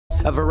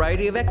a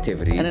variety of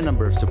activities, and a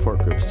number of support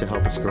groups to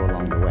help us grow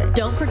along the way.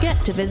 Don't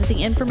forget to visit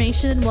the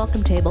information and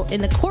welcome table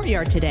in the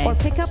courtyard today. Or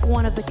pick up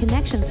one of the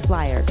Connections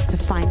flyers to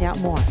find out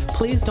more.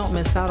 Please don't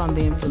miss out on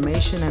the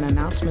information and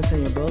announcements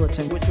in your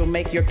bulletin, which will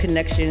make your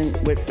connection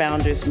with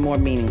Founders more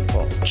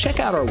meaningful. Check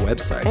out our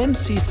website,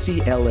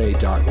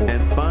 MCCLA.org.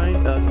 And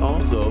find us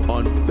also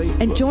on Facebook.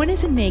 And join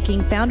us in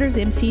making Founders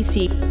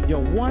MCC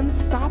your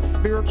one-stop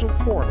spiritual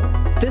portal.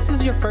 This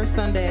is your first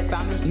Sunday at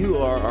Founders. You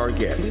are our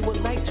guest. We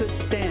would like to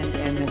extend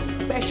an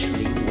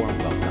especially warm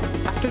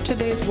welcome. After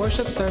today's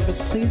worship service,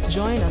 please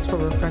join us for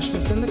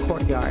refreshments in the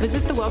courtyard.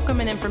 Visit the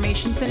Welcome and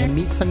Information Center. And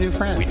meet some new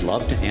friends. We'd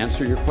love to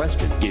answer your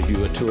question, give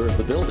you a tour of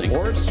the building,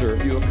 or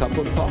serve you a cup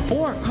of coffee.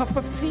 Or a cup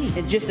of tea.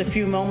 In just a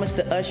few moments,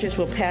 the ushers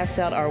will pass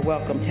out our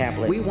welcome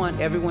tablet. We want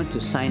everyone to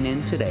sign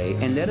in today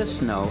and let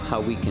us know how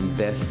we can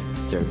best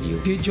serve you.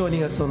 If you're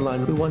joining us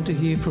online, we want to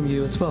hear from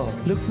you as well.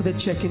 Look for the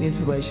check-in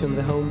information on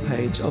the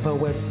homepage of our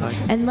website.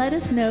 And let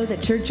us know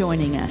that you're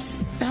joining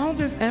us.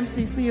 Founders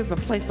MCC is a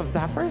place of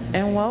diversity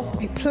and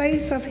welcome. A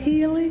place of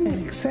healing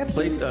and acceptance.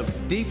 A place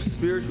of deep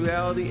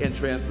spirituality and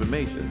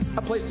transformation.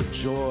 A place of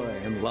joy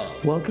and love.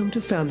 Welcome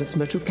to Founders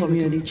Metropolitan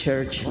Community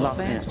Church, Los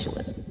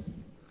Angeles.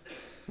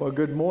 Well,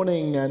 good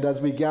morning, and as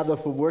we gather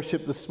for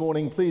worship this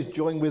morning, please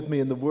join with me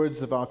in the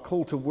words of our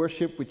call to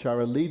worship, which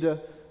are a leader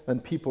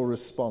and people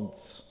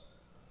response.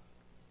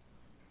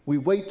 We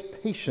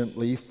wait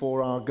patiently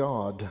for our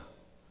God.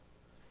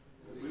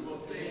 We will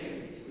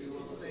sing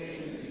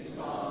these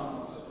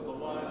songs to the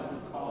one who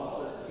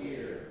calls us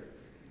here.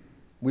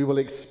 We will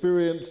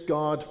experience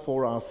God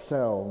for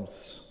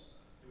ourselves.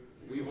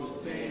 We will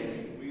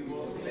sing new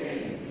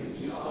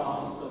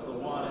songs of the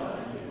one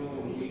in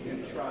whom we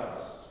can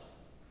trust.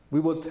 We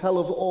will tell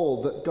of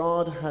all that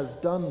God has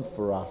done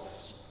for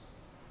us.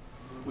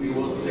 We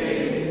will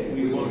sing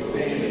new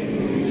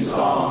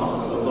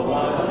songs of the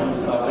one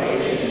whose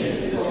salvation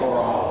is for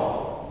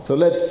all. So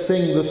let's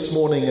sing this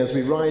morning as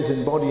we rise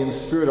in body and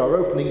spirit our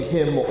opening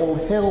hymn, All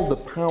Hail the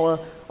Power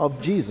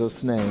of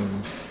Jesus'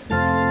 Name.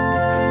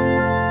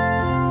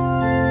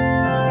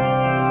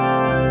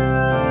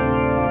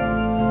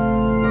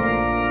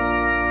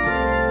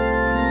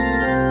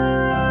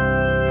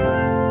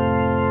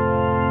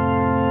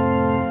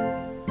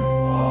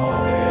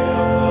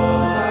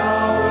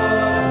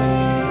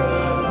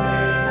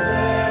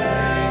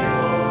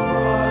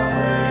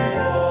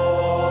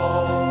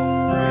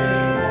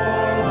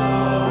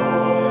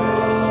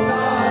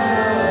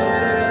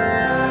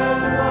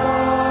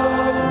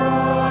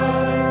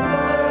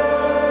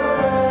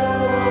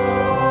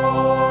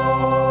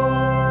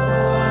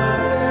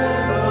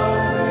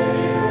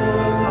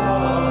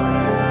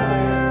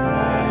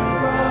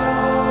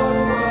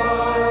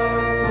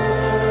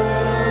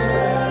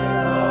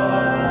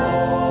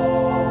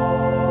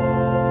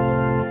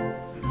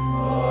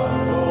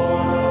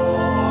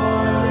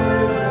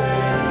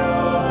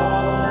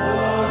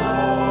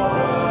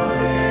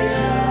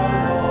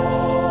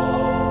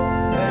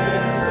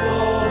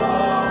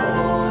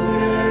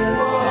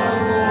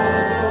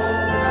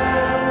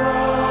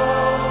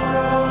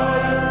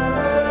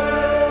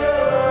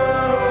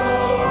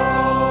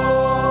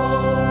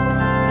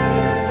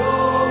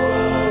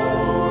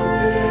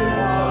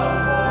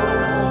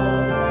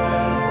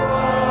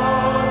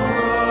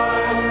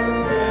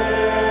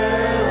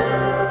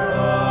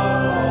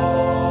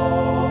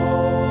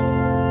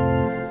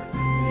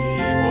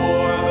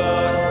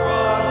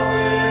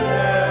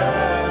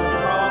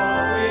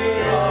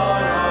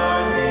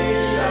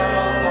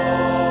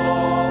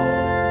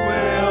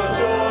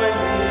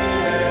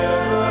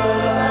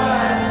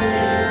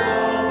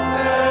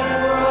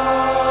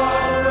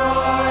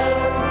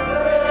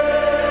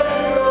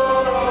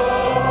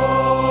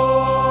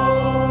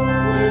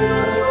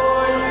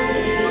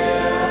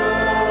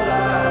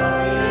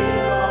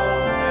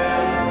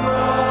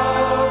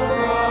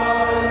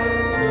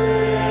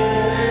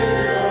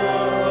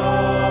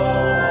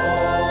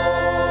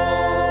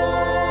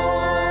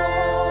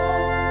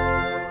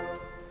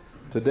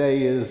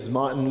 Today is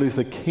Martin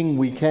Luther King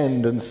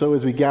weekend, and so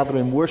as we gather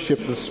in worship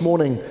this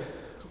morning,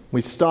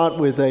 we start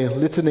with a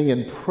litany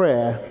and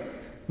prayer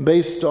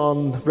based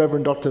on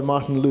Reverend Dr.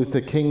 Martin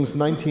Luther King's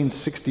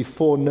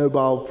 1964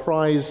 Nobel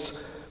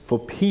Prize for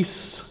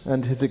Peace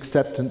and his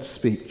acceptance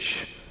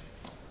speech.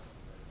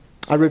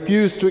 I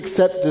refuse to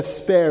accept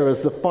despair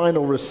as the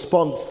final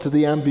response to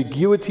the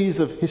ambiguities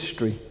of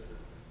history.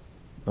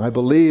 I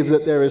believe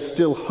that there is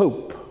still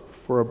hope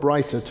for a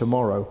brighter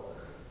tomorrow.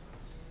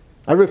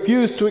 I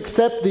refuse to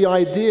accept the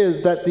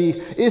idea that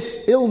the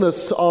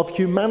illness of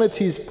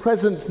humanity's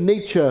present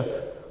nature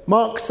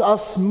marks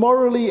us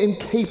morally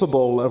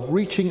incapable of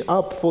reaching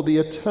up for the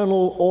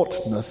eternal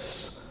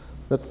oughtness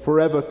that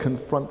forever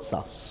confronts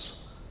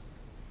us.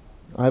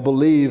 I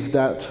believe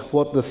that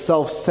what the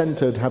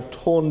self-centered have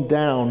torn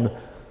down,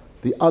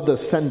 the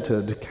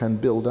other-centered can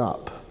build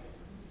up.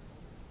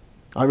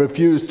 I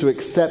refuse to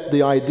accept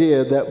the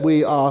idea that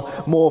we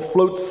are more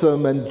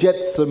flotsam and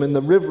jetsam in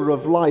the river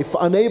of life,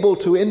 unable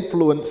to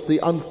influence the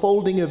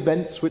unfolding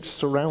events which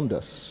surround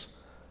us.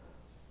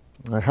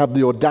 I have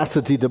the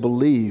audacity to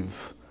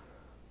believe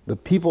The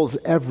peoples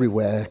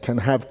everywhere can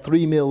have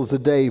 3 meals a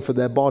day for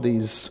their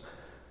bodies,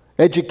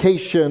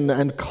 education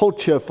and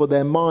culture for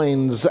their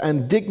minds,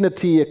 and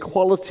dignity,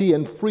 equality,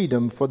 and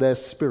freedom for their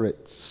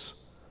spirits.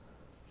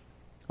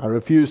 I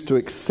refuse to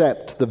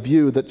accept the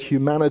view that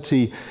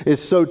humanity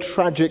is so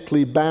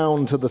tragically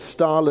bound to the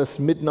starless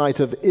midnight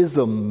of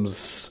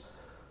isms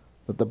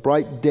that the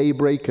bright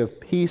daybreak of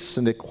peace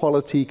and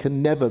equality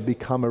can never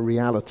become a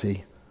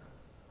reality.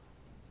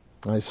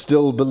 I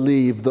still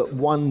believe that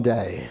one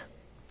day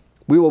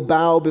we will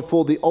bow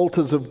before the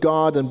altars of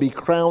God and be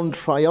crowned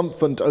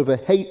triumphant over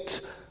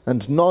hate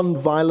and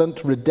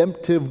non-violent,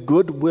 redemptive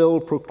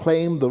goodwill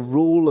proclaim the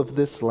rule of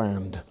this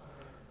land.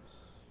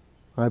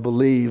 I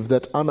believe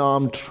that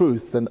unarmed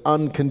truth and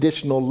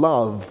unconditional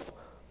love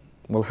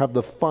will have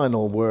the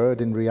final word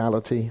in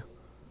reality.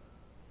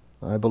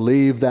 I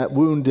believe that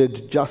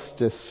wounded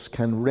justice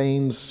can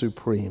reign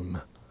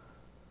supreme.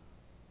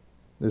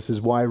 This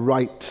is why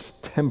right,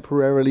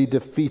 temporarily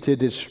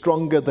defeated, is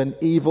stronger than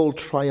evil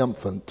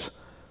triumphant.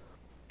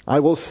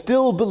 I will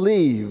still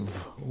believe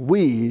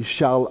we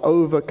shall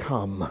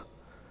overcome.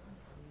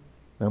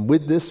 And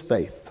with this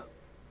faith,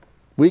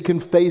 we can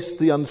face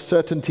the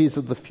uncertainties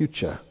of the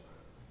future.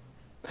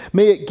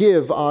 May it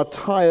give our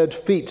tired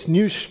feet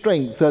new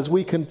strength as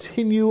we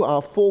continue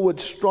our forward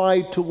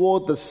stride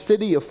toward the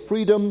city of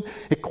freedom,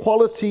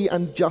 equality,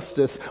 and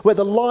justice, where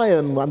the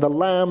lion and the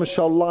lamb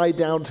shall lie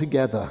down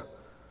together,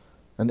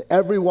 and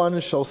everyone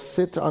shall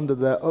sit under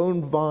their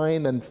own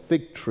vine and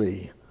fig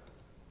tree,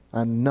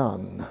 and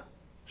none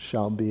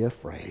shall be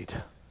afraid.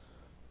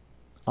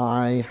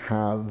 I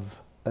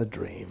have a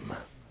dream.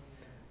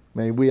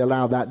 May we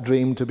allow that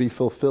dream to be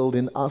fulfilled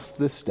in us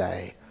this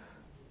day,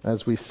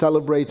 as we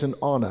celebrate and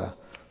honor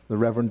the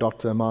Reverend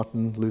Dr.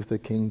 Martin Luther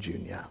King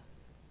Jr.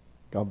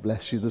 God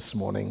bless you this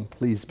morning.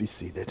 Please be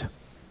seated.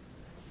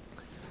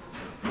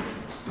 I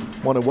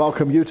want to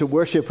welcome you to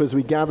worship as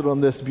we gather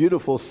on this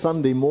beautiful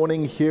Sunday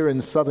morning here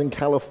in Southern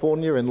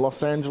California, in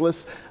Los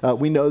Angeles.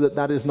 We know that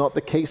that is not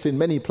the case in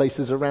many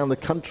places around the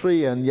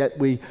country, and yet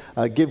we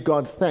give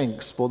God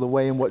thanks for the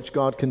way in which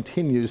God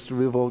continues to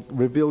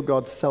reveal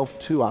God's self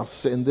to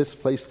us in this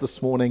place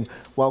this morning.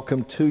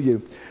 Welcome to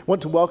you. I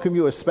want to welcome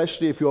you,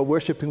 especially if you are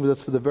worshiping with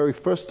us for the very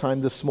first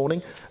time this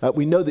morning.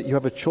 We know that you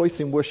have a choice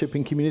in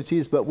worshiping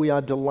communities, but we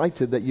are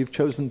delighted that you've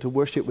chosen to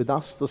worship with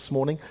us this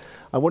morning.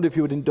 I wonder if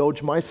you would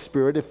indulge my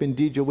spirit if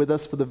indeed you're with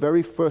us for the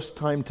very first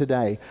time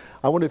today.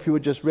 I wonder if you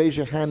would just raise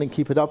your hand and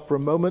keep it up for a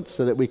moment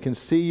so that we can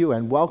see you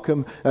and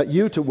welcome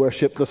you to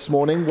worship this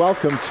morning.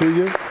 Welcome to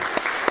you.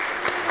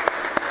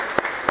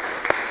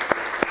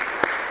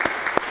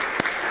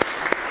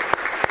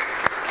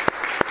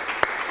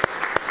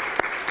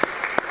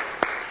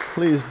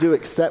 Please do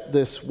accept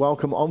this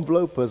welcome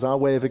envelope as our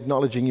way of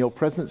acknowledging your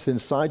presence.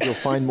 Inside, you'll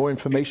find more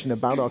information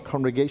about our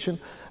congregation.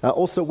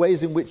 Also,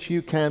 ways in which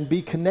you can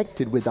be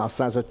connected with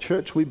us as a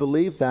church. We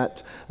believe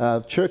that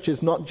church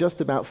is not just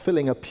about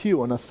filling a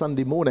pew on a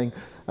Sunday morning,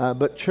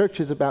 but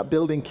church is about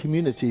building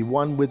community,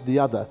 one with the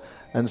other.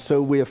 And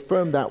so we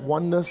affirm that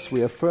oneness,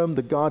 we affirm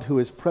the God who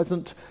is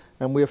present,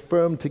 and we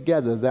affirm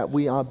together that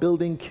we are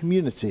building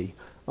community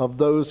of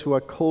those who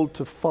are called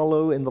to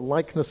follow in the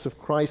likeness of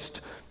Christ,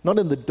 not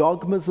in the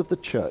dogmas of the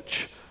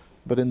church,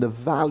 but in the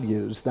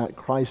values that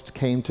Christ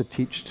came to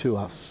teach to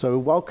us. So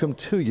welcome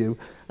to you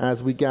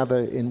as we gather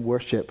in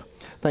worship.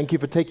 Thank you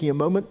for taking a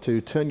moment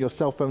to turn your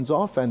cell phones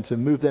off and to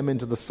move them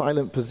into the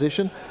silent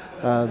position.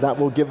 That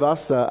will give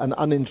us an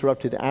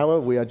uninterrupted hour.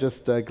 We are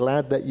just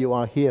glad that you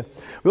are here.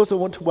 We also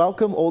want to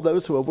welcome all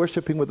those who are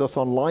worshiping with us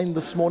online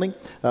this morning.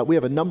 We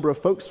have a number of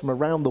folks from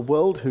around the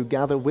world who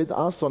gather with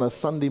us on a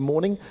Sunday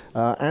morning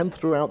and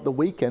throughout the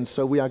week, and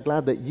so we are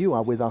glad that you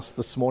are with us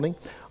this morning.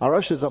 Our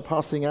ushers are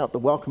passing out the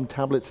welcome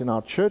tablets in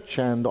our church,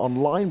 and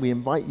online we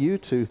invite you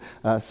to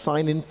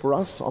sign in for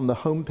us on the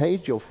home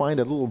page. You'll find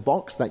a little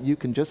box that you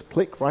can just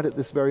click right at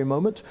this very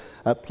moment.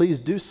 Please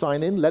do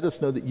sign in. Let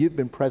us know that you've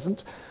been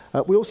present.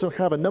 We also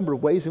have a number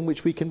of ways in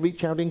which we can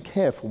reach out and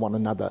care for one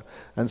another.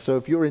 And so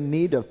if you're in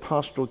need of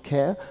pastoral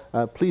care,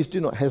 please do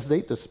not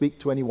hesitate to speak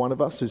to any one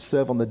of us who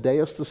serve on the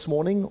dais this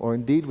morning, or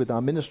indeed with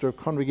our Minister of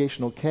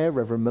Congregational Care,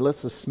 Reverend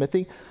Melissa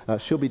Smithy.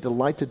 She'll be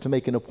delighted to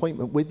make an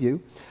appointment with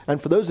you.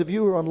 And for those of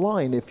you who are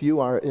online, if you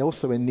are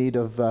also in need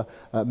of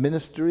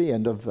ministry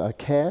and of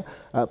care,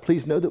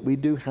 please know that we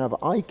do have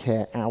eye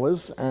care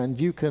hours, and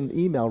you can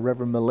email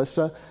Reverend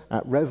Melissa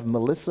at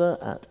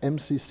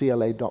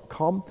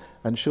revmelissa@mccla.com,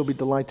 and she'll be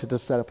delighted to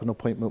set up an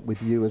appointment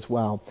with you as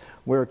well.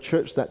 We're a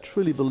church that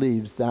truly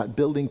believes that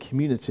building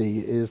community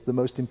is the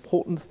most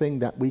important thing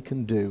that we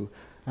can do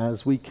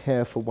as we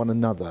care for one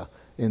another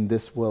in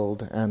this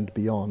world and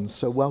beyond.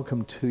 So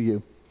welcome to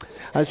you.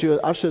 As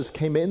your ushers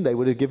came in, they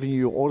would have given you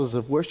your orders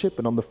of worship,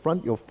 and on the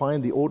front you'll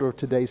find the order of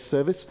today's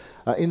service.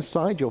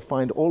 Inside you'll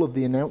find all of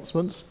the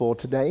announcements for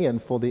today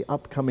and for the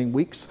upcoming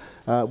weeks.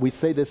 We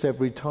say this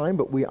every time,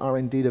 but we are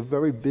indeed a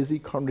very busy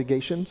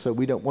congregation, so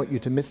we don't want you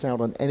to miss out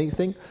on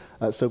anything.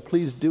 So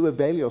please do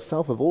avail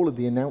yourself of all of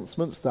the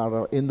announcements that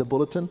are in the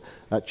bulletin.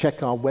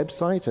 Check our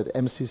website at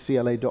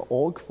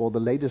mccla.org for the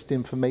latest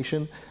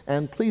information,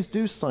 and please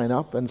do sign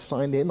up and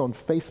sign in on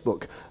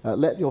Facebook.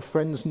 Let your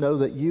friends know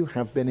that you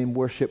have been in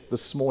worship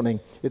this morning.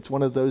 It's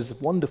one of those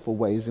wonderful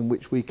ways in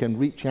which we can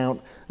reach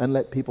out and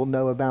let people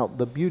know about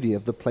the beauty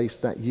of the place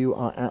that you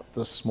are at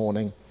this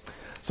morning.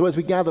 So as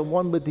we gather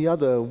one with the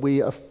other,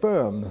 we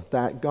affirm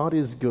that God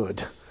is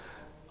good.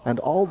 And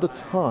all the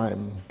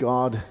time,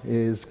 God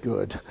is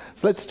good.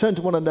 So let's turn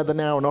to one another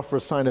now and offer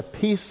a sign of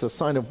peace, a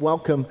sign of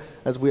welcome,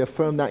 as we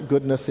affirm that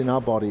goodness in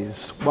our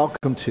bodies.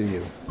 Welcome to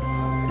you.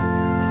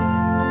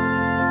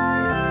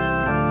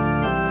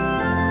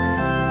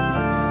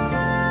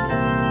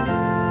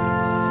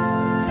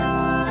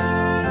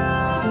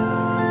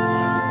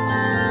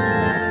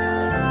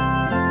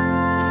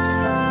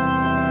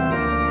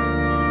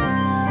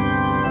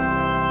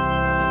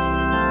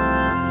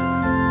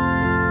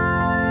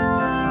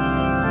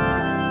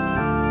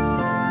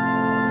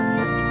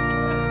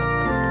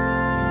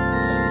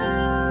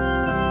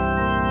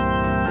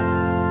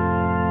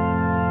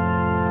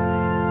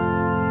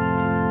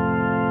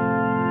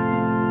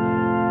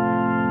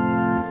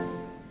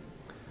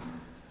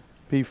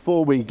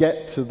 Before we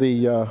get to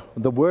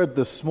the word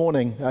this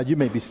morning, you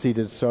may be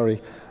seated,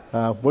 sorry.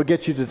 We'll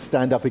get you to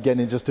stand up again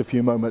in just a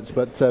few moments,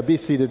 but be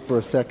seated for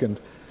a second.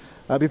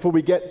 Before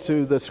we get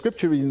to the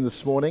scripture reading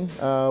this morning,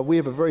 we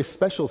have a very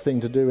special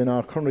thing to do in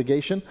our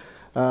congregation.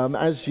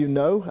 As you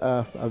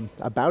know,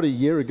 about a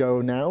year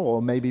ago now,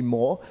 or maybe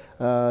more,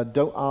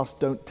 Don't Ask,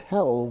 Don't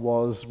Tell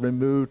was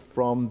removed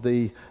from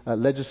the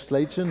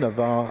legislation of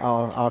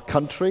our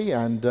country,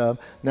 and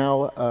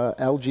now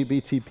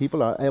LGBT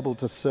people are able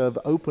to serve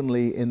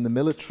openly in the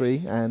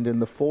military and in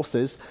the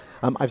forces.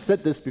 I've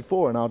said this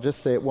before, and I'll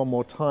just say it one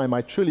more time.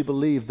 I truly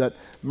believe that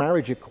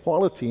marriage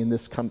equality in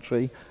this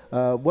country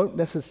won't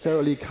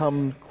necessarily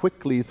come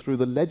quickly through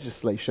the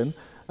legislation,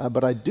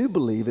 but I do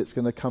believe it's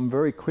going to come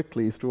very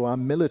quickly through our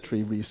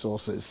military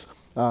resources.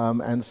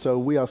 And so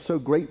we are so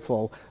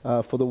grateful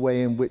for the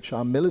way in which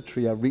our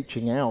military are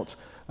reaching out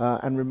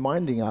and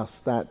reminding us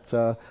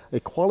that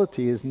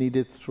equality is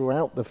needed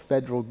throughout the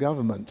federal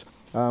government.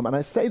 And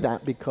I say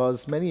that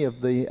because many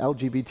of the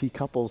LGBT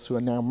couples who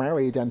are now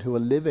married and who are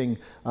living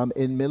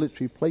in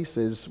military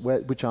places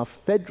which are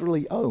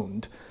federally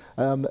owned,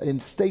 in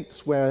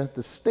states where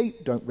the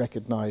state don't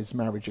recognize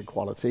marriage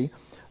equality,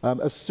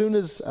 as soon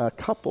as a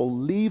couple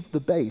leave the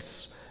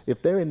base,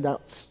 if they're in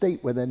that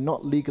state where they're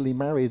not legally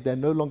married, they're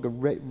no longer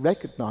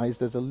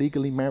recognized as a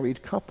legally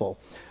married couple.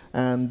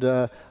 And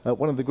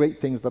one of the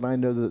great things that I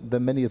know that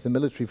many of the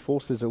military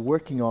forces are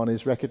working on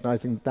is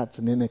recognizing that that's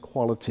an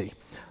inequality.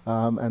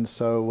 And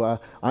so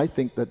I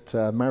think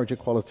that marriage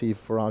equality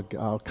for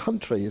our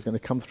country is going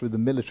to come through the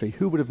military.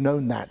 Who would have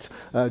known that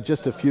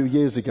just a few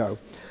years ago?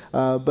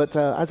 But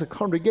as a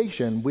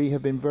congregation, we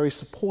have been very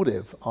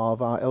supportive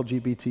of our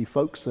LGBT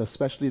folks,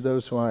 especially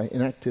those who are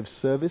in active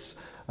service.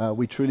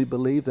 We truly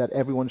believe that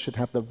everyone should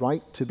have the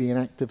right to be in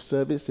active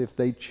service if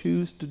they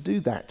choose to do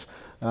that.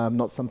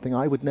 Not something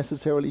I would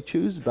necessarily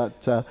choose,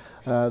 but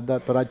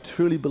I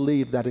truly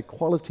believe that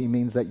equality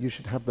means that you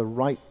should have the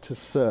right to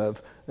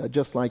serve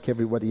just like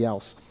everybody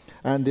else.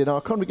 And in our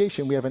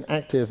congregation, we have an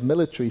active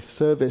military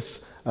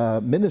service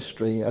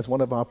ministry as one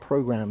of our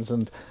programs.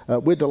 And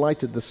we're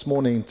delighted this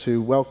morning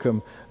to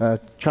welcome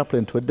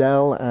Chaplain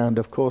Twaddell and,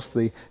 of course,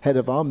 the head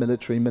of our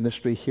military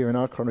ministry here in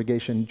our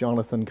congregation,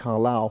 Jonathan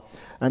Carlisle.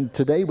 And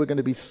today we're going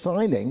to be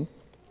signing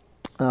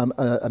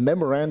a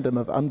memorandum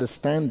of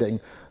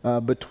understanding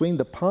between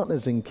the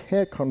Partners in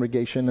Care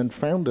congregation and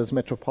Founders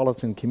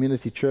Metropolitan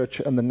Community Church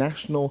and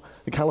the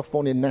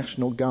California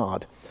National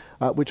Guard,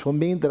 which will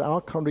mean that our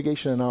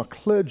congregation and our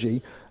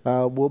clergy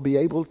will be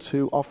able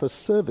to offer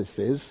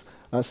services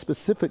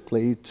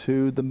specifically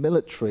to the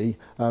military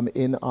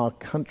in our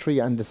country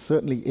and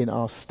certainly in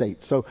our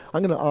state. So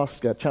I'm going to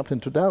ask Chaplain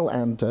Twaddell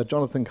and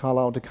Jonathan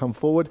Carlisle to come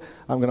forward.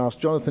 I'm going to ask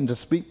Jonathan to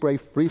speak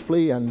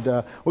briefly, and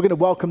we're going to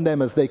welcome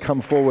them as they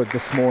come forward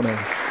this morning.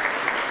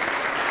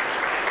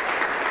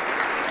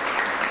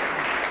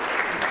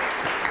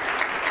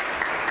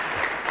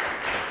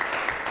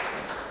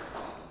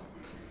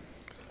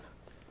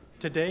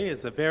 Today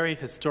is a very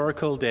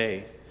historical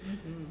day.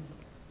 Mm-hmm.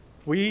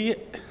 We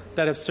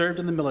that have served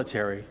in the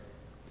military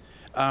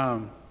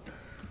and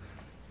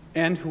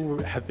who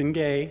have been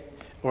gay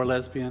or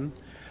lesbian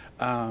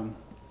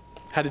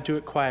had to do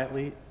it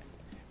quietly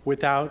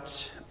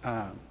without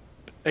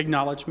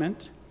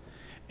acknowledgement.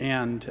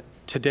 And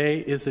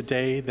today is a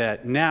day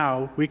that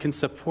now we can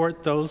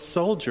support those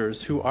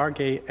soldiers who are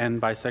gay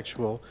and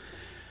bisexual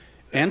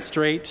and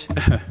straight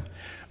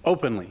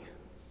openly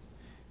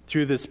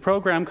through this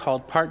program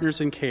called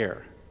Partners in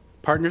Care.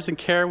 Partners in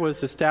Care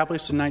was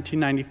established in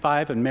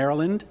 1995 in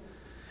Maryland,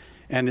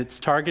 and it's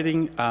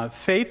targeting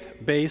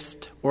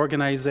faith-based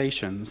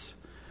organizations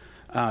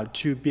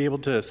to be able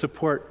to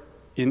support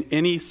in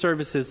any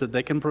services that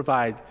they can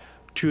provide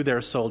to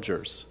their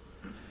soldiers.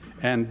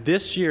 And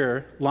this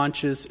year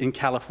launches in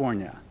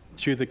California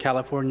through the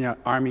California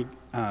Army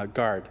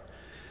Guard.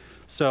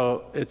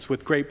 So it's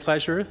with great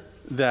pleasure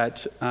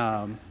that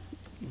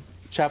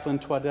Chaplain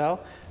Twaddell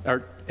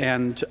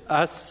and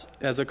us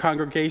as a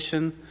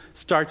congregation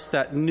starts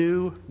that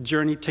new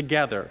journey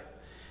together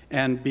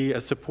and be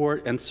a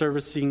support and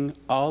servicing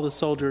all the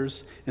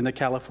soldiers in the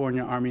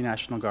California Army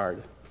National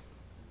Guard.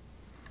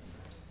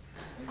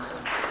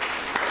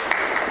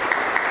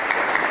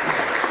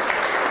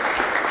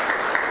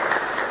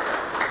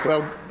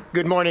 Well,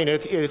 good morning.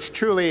 It's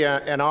truly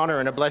an honor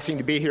and a blessing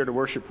to be here to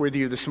worship with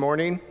you this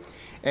morning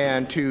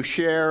and to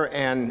share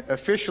and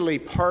officially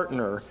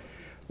partner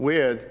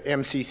with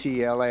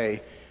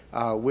MCCLA,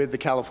 with the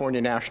California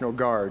National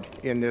Guard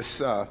in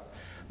this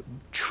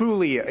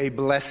truly a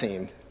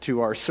blessing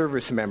to our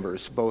service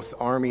members, both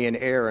Army and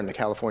Air and the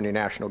California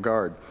National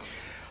Guard.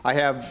 I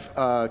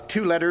have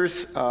 2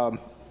 letters,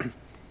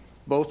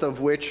 both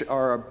of which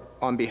are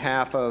on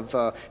behalf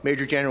of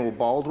Major General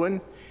Baldwin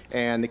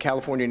and the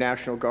California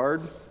National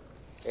Guard,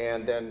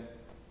 and then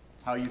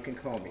how you can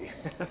call me.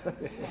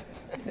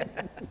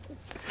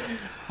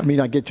 I mean,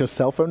 I get your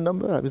cell phone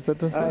number? Is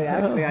that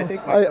actually, I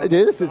think it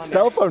is. It's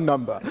cell phone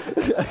number.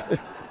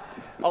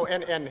 Oh,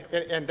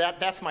 and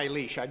that's my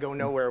leash. I go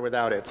nowhere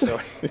without it. So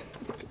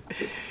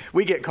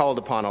we get called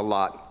upon a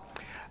lot.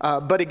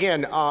 But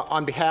again,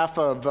 on behalf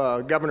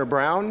of Governor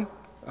Brown,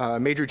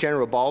 Major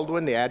General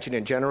Baldwin, the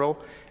Adjutant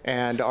General,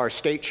 and our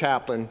state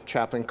chaplain,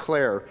 Chaplain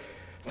Claire,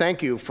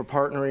 thank you for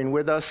partnering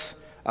with us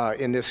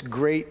in this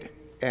great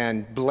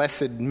and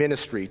blessed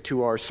ministry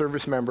to our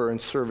service member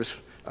and service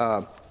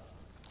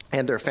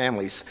and their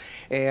families,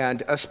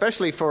 and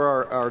especially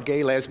for our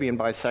gay, lesbian,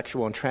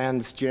 bisexual, and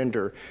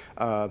transgender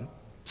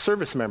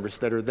service members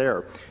that are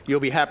there.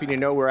 You'll be happy to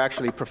know we're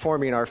actually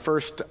performing our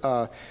first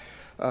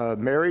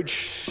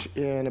marriage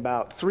in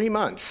about 3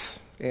 months.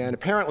 And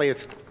apparently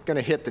it's going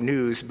to hit the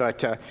news,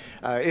 but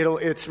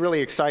it's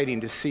really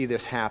exciting to see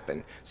this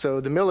happen. So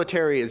the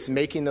military is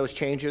making those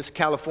changes.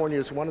 California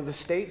is one of the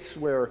states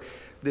where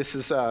this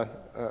is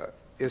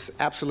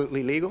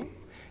absolutely legal.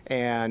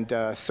 And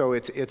so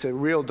it's a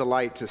real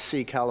delight to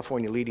see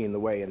California leading the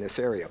way in this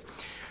area.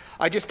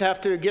 I just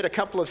have to get a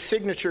couple of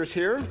signatures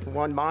here,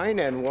 one mine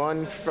and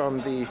one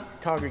from the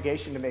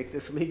congregation to make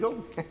this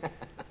legal.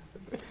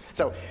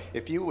 So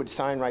if you would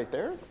sign right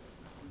there.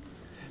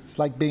 It's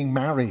like being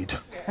married.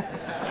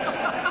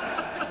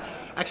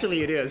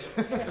 Actually, it is.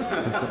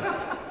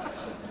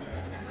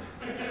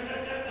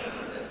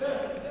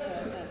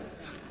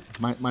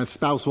 My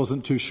spouse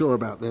wasn't too sure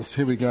about this.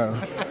 Here we go.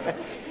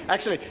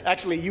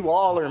 Actually, you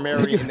all are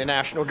married in the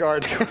National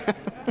Guard.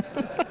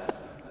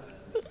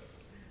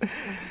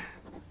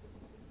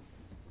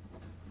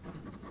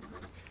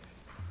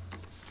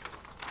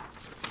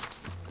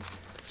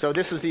 So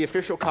this is the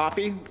official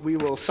copy. We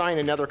will sign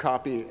another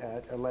copy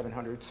at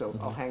 1100, so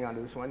I'll hang on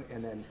to this one,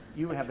 and then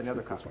you have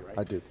another copy, right?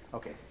 I do.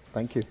 Okay.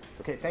 Thank you.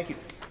 Okay, thank you.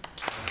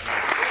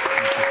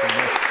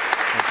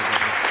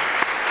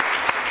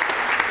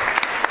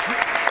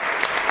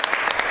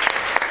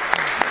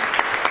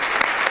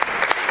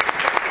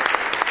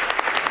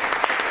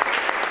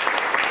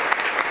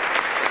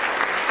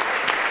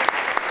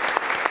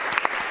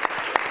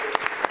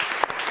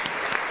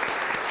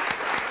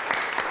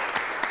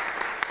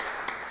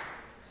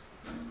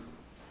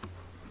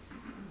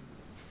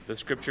 The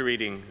scripture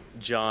reading,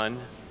 John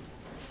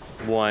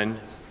 1,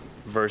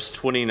 verse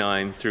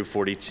 29 through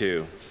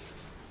 42.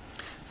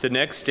 The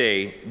next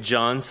day,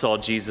 John saw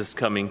Jesus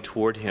coming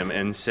toward him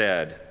and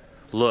said,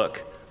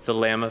 "Look, the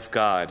Lamb of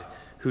God,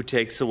 who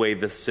takes away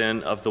the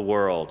sin of the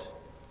world.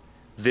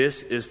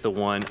 This is the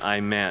one I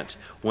meant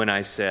when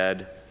I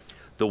said,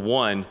 'The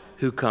one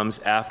who comes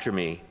after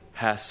me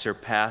has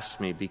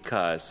surpassed me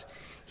because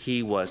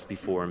he was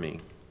before me.'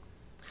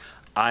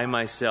 I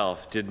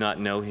myself did not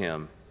know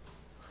him,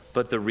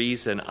 but the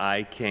reason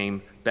I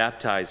came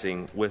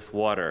baptizing with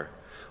water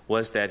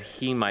was that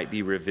he might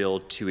be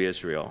revealed to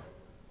Israel."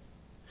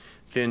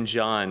 Then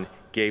John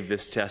gave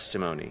this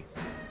testimony: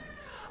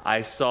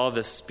 "I saw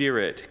the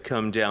Spirit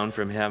come down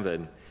from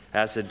heaven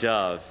as a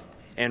dove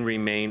and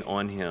remain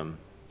on him.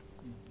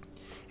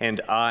 And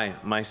I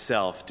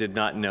myself did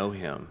not know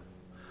him,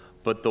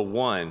 but the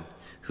one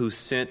who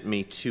sent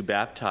me to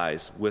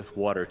baptize with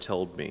water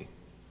told me,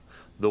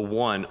 'The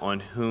one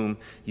on whom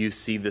you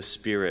see the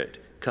Spirit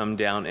come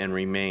down and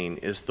remain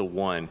is the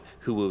one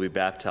who will be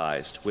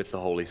baptized with the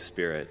Holy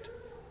Spirit.'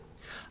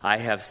 I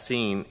have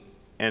seen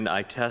and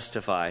I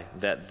testify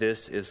that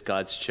this is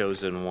God's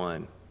chosen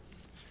one."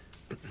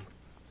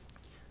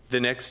 The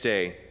next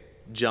day,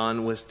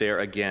 John was there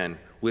again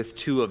with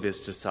 2 of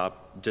his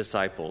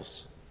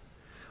disciples.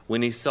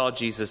 When he saw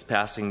Jesus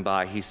passing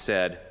by, he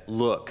said,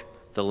 "Look,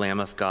 the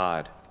Lamb of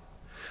God."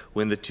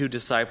 When the 2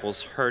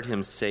 disciples heard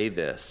him say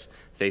this,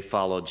 they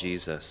followed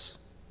Jesus.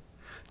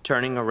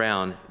 Turning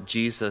around,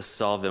 Jesus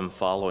saw them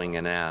following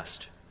and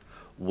asked,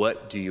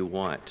 "What do you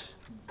want?"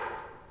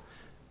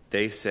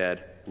 They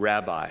said,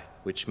 "Rabbi,"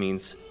 which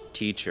means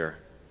teacher.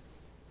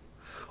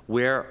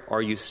 "Where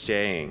are you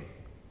staying?"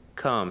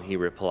 "Come," he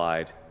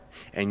replied,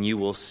 "and you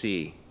will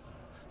see."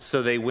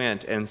 So they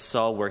went and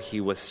saw where he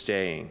was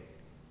staying,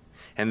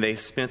 and they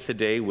spent the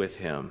day with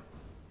him.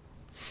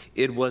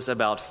 It was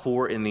about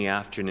 4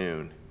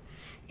 p.m.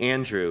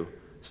 Andrew,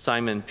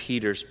 Simon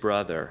Peter's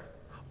brother,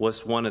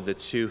 was one of the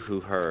two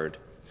who heard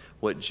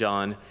what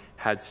John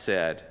had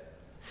said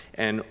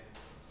and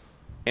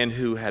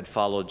who had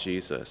followed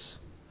Jesus.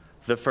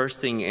 The first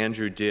thing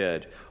Andrew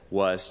did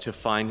was to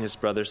find his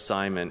brother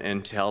Simon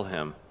and tell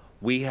him,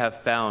 "We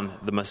have found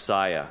the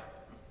Messiah,"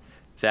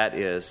 that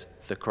is,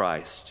 the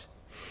Christ.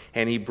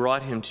 And he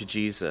brought him to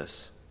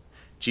Jesus.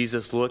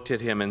 Jesus looked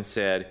at him and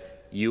said,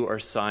 "You are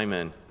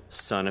Simon,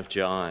 son of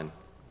John.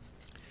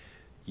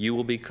 You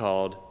will be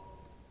called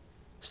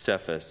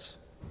Cephas,"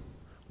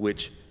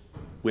 which,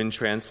 when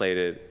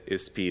translated,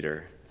 is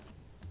Peter.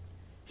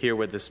 Hear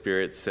what the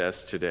Spirit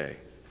says today.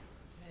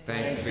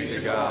 Thanks be to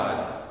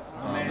God.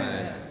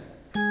 Amen.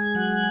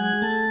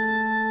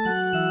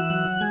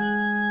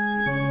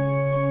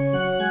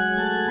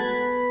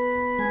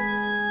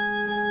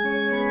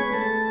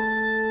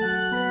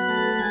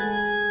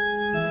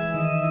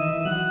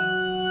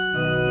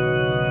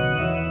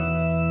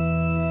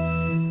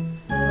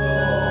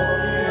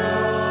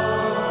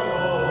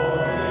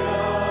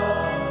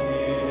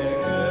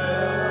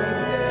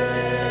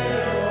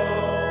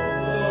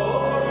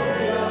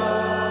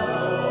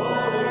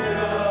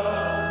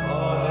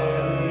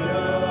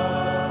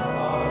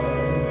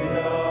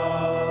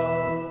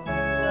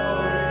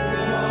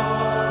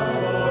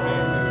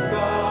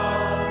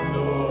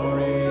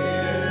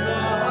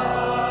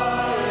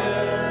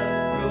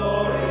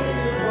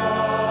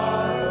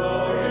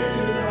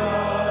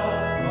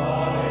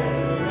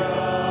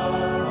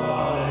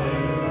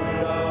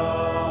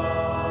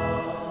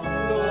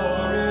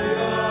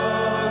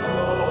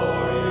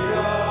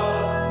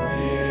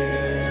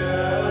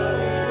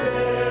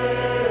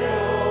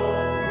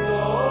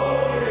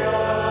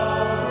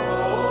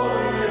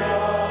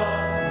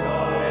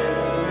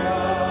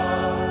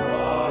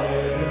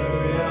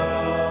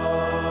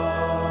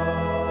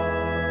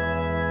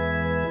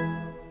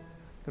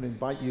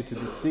 Invite you to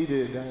be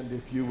seated, and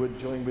if you would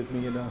join with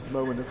me in a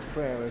moment of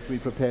prayer as we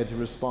prepare to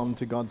respond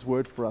to God's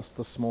word for us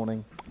this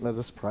morning. Let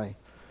us pray.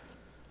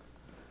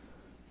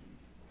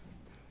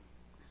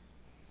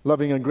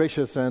 Loving and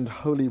gracious and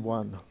holy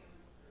one,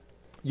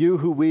 you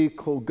who we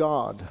call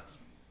God,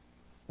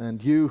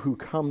 and you who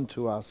come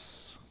to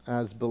us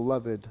as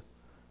beloved,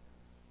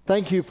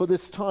 thank you for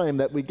this time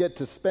that we get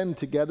to spend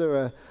together,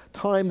 a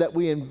time that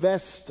we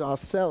invest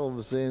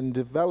ourselves in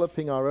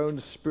developing our own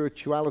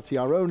spirituality,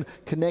 our own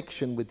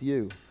connection with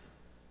you.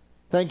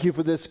 Thank you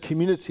for this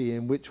community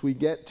in which we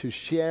get to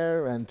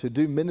share and to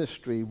do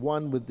ministry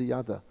one with the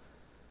other.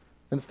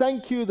 And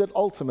thank you that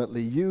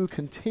ultimately you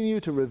continue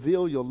to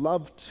reveal your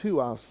love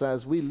to us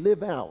as we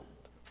live out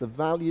the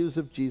values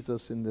of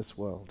Jesus in this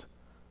world.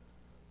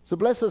 So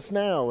bless us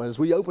now as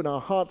we open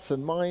our hearts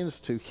and minds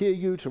to hear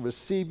you, to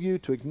receive you,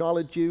 to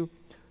acknowledge you,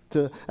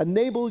 to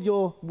enable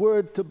your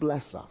word to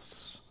bless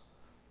us,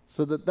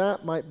 so that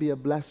that might be a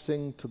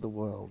blessing to the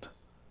world.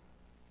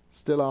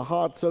 Still our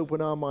hearts,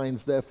 open our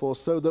minds, therefore,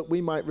 so that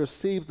we might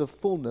receive the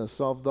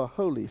fullness of the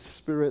Holy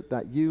Spirit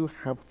that you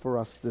have for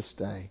us this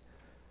day.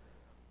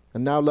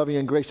 And now, loving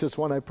and gracious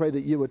one, I pray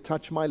that you would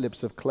touch my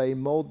lips of clay,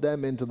 mold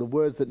them into the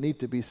words that need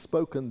to be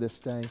spoken this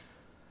day.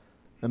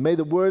 And may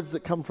the words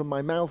that come from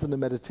my mouth and the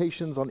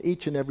meditations on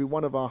each and every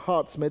one of our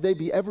hearts, may they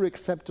be ever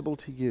acceptable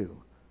to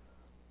you.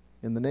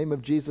 In the name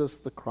of Jesus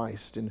the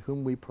Christ, in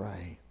whom we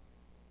pray.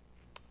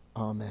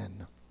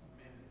 Amen.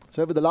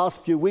 So over the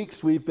last few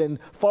weeks, we've been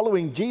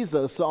following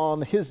Jesus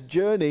on his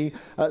journey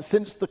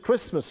since the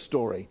Christmas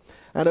story.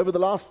 And over the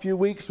last few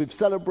weeks, we've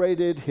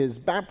celebrated his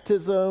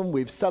baptism,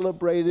 we've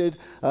celebrated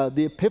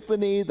the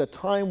Epiphany, the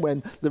time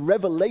when the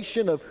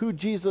revelation of who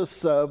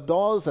Jesus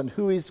was and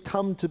who he's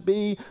come to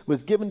be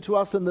was given to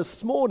us. And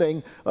this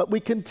morning,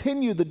 we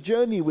continue the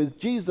journey with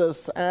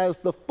Jesus as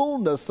the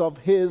fullness of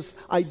his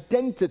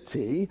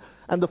identity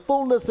and the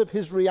fullness of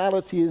his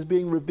reality is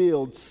being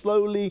revealed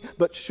slowly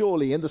but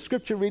surely. In the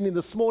scripture reading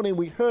this morning,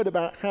 we heard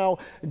about how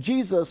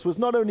Jesus was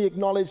not only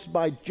acknowledged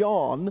by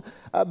John,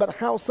 but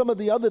how some of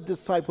the other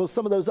disciples,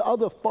 some of those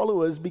other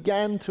followers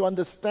began to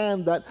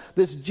understand that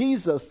this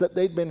Jesus that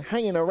they'd been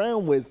hanging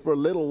around with for a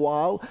little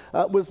while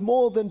was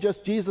more than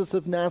just Jesus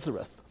of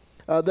Nazareth.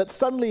 That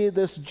suddenly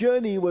this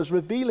journey was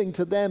revealing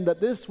to them that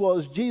this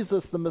was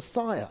Jesus the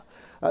Messiah.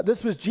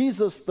 This was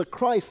Jesus the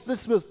Christ.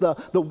 This was the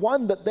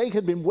one that they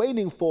had been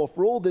waiting for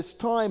all this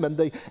time. And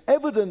the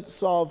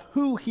evidence of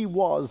who he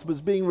was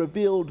being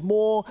revealed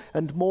more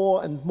and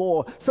more and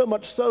more. So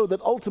much so that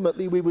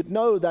ultimately we would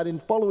know that in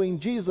following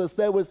Jesus,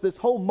 there was this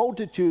whole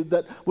multitude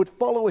that would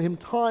follow him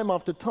time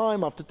after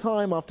time after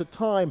time after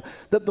time.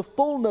 That the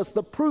fullness,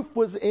 the proof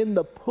was in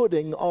the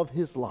pudding of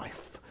his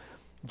life.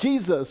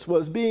 Jesus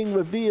was being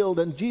revealed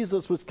and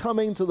Jesus was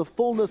coming to the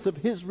fullness of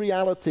his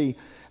reality.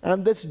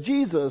 And this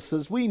Jesus,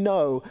 as we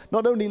know,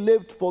 not only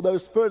lived for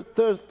those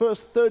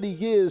first 30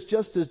 years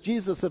just as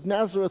Jesus of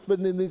Nazareth,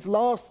 but in these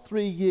last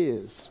 3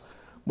 years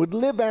would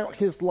live out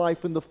his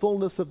life in the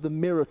fullness of the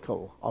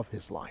miracle of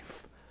his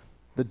life.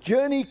 The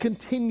journey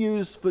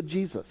continues for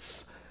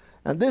Jesus.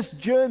 And this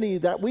journey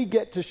that we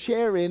get to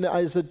share in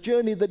is a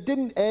journey that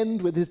didn't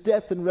end with his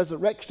death and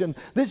resurrection.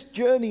 This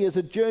journey is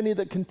a journey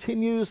that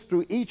continues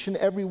through each and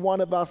every one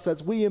of us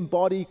as we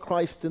embody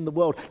Christ in the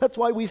world. That's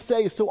why we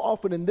say so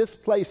often in this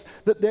place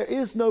that there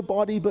is no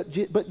body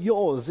but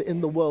yours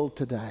in the world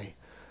today.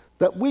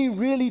 That we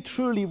really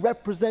truly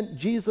represent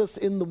Jesus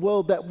in the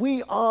world, that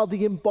we are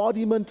the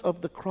embodiment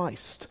of the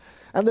Christ.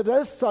 And that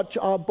as such,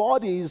 our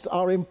bodies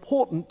are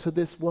important to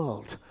this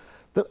world.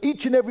 That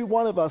each and every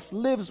one of us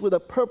lives with a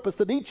purpose,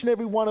 that each and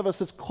every one of us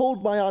is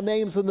called by our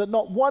names, and that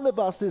not one of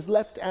us is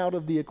left out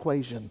of the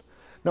equation.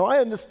 Now, I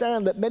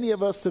understand that many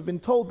of us have been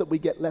told that we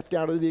get left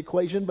out of the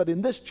equation, but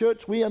in this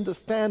church we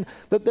understand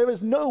that there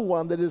is no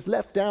one that is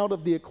left out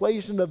of the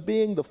equation of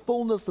being the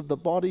fullness of the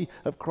body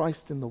of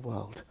Christ in the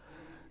world.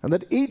 And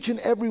that each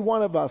and every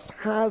one of us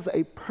has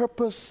a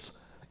purpose.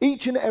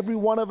 Each and every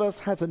one of us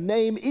has a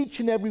name. Each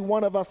and every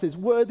one of us is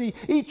worthy.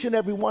 Each and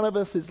every one of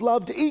us is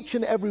loved. Each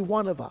and every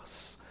one of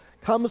us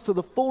comes to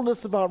the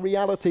fullness of our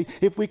reality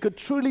if we could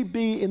truly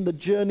be in the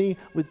journey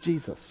with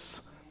Jesus.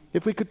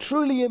 If we could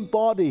truly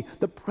embody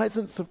the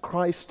presence of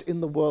Christ in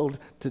the world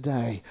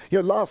today.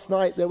 Last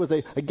night there was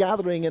a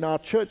gathering in our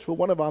church for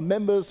one of our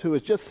members who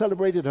has just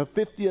celebrated her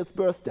 50th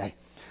birthday.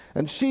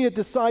 And she had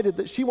decided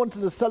that she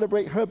wanted to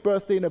celebrate her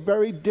birthday in a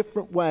very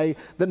different way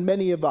than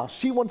many of us.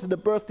 She wanted a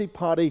birthday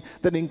party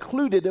that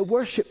included a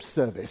worship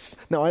service.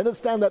 Now, I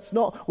understand that's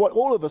not what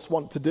all of us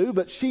want to do,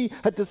 but she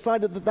had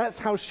decided that that's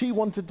how she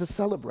wanted to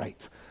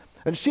celebrate.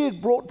 And she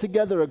had brought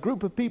together a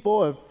group of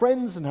people, her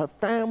friends and her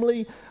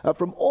family,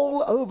 from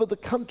all over the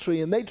country.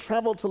 And they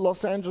traveled to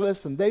Los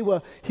Angeles, and they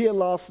were here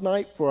last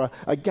night for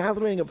a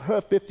gathering of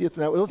her 50th.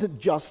 Now, it wasn't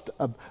just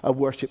a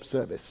worship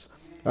service.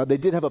 They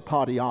did have a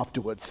party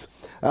afterwards.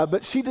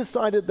 But she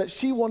decided that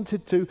she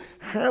wanted to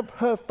have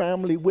her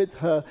family with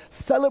her,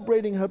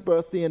 celebrating her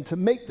birthday, and to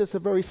make this a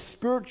very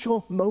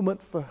spiritual moment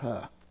for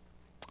her.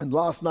 And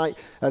last night,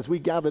 as we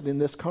gathered in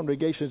this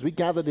congregation, as we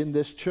gathered in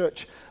this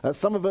church,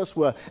 some of us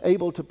were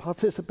able to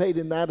participate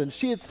in that. And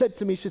she had said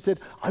to me, she said,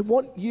 I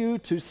want you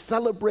to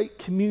celebrate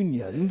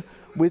communion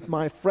with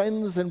my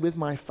friends and with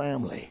my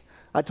family.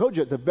 I told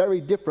you it's a very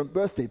different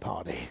birthday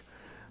party.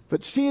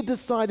 But she had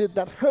decided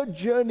that her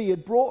journey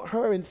had brought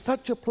her in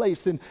such a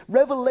place in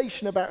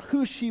revelation about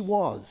who she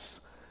was,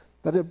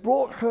 that it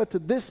brought her to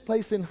this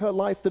place in her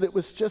life that it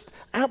was just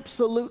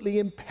absolutely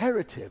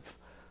imperative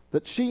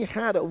that she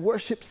had a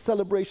worship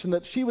celebration,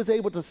 that she was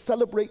able to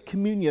celebrate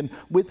communion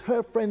with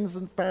her friends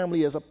and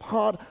family as a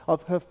part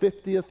of her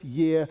 50th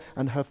year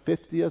and her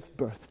 50th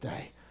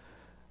birthday.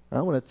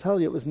 I want to tell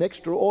you, it was an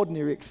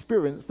extraordinary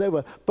experience. There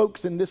were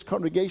folks in this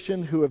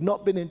congregation who have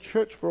not been in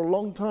church for a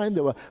long time.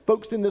 There were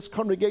folks in this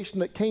congregation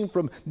that came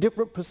from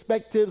different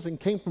perspectives and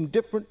came from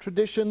different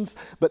traditions,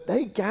 but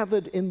they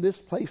gathered in this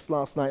place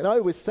last night. And I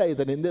always say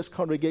that in this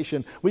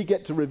congregation, we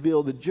get to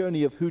reveal the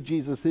journey of who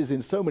Jesus is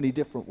in so many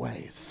different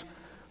ways.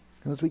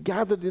 And as we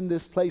gathered in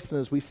this place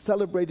and as we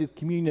celebrated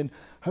communion,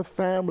 her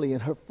family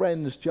and her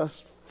friends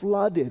just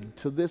flooded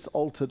to this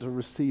altar to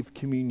receive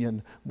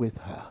communion with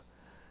her.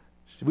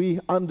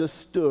 We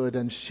understood,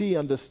 and she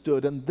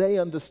understood, and they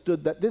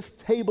understood that this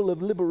table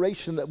of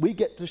liberation that we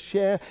get to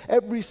share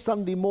every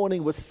Sunday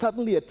morning was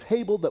suddenly a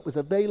table that was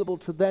available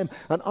to them.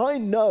 And I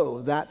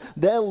know that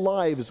their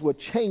lives were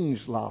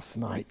changed last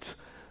night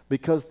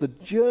because the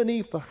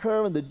journey for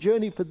her and the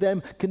journey for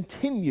them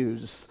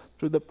continues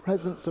through the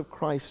presence of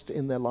Christ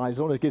in their lives.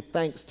 I want to give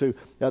thanks to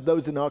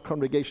those in our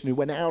congregation who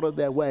went out of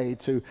their way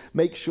to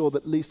make sure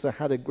that Lisa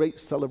had a great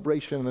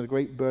celebration and a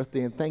great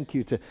birthday. And thank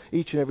you to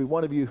each and every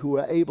one of you who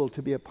were able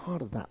to be a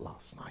part of that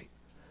last night.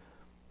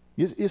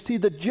 You see,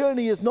 the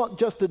journey is not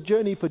just a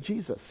journey for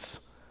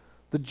Jesus.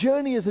 The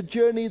journey is a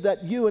journey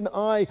that you and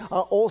I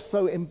are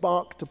also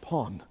embarked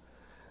upon.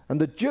 And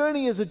the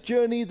journey is a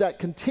journey that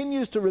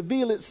continues to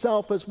reveal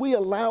itself as we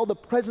allow the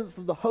presence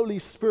of the Holy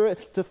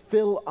Spirit to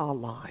fill our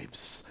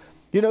lives.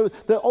 You know,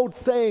 the old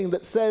saying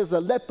that says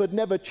a leopard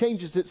never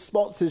changes its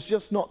spots is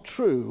just not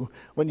true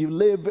when you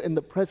live in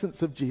the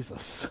presence of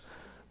Jesus.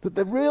 That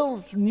the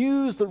real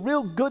news, the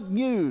real good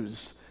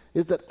news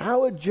is that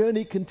our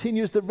journey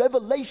continues. The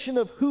revelation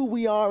of who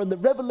we are and the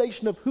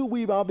revelation of who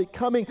we are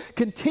becoming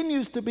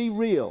continues to be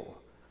real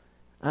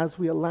as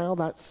we allow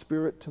that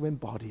Spirit to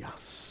embody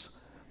us.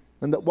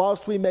 And that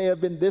whilst we may have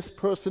been this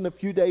person a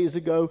few days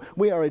ago,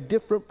 we are a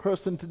different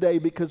person today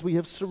because we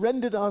have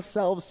surrendered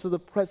ourselves to the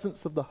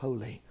presence of the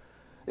Holy.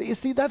 You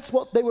see, that's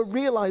what they were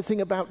realizing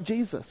about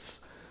Jesus.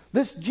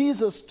 This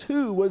Jesus,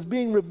 too, was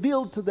being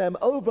revealed to them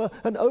over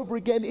and over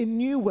again in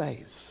new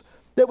ways.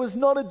 There was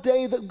not a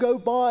day that go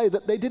by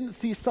that they didn't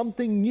see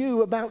something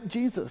new about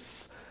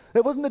Jesus.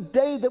 There wasn't a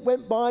day that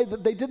went by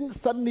that they didn't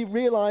suddenly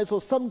realize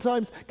or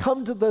sometimes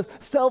come to the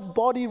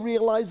self-body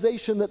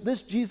realization that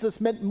this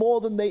Jesus meant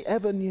more than they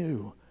ever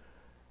knew.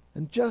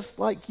 And just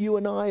like you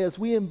and I, as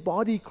we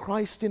embody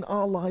Christ in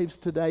our lives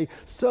today,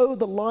 so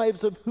the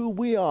lives of who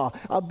we are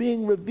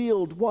being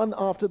revealed one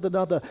after the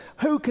other.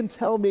 Who can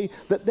tell me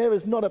that there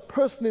is not a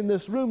person in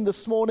this room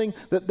this morning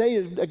that they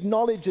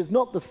acknowledge is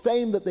not the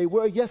same that they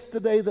were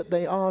yesterday, that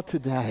they are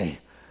today?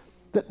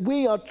 that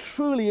we are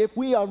truly, if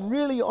we are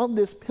really on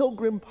this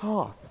pilgrim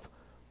path,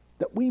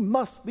 that we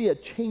must be a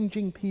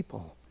changing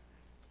people.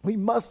 We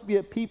must be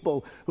a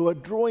people who are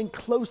drawing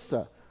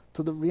closer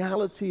to the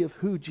reality of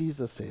who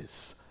Jesus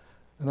is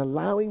and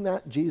allowing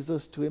that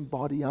Jesus to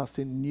embody us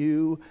in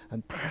new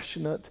and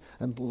passionate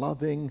and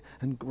loving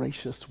and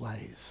gracious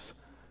ways.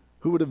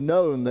 Who would have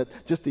known that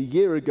just a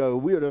year ago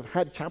we would have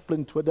had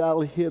Chaplain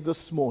Twaddell here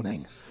this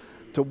morning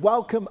to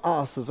welcome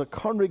us as a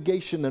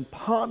congregation and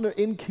partner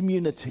in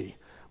community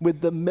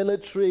with the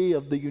military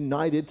of the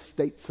United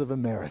States of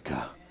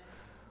America.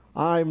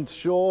 I'm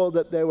sure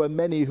that there were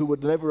many who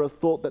would never have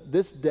thought that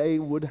this day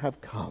would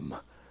have come.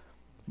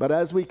 But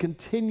as we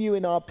continue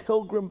in our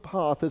pilgrim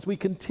path, as we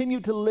continue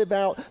to live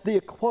out the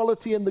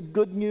equality and the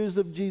good news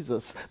of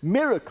Jesus,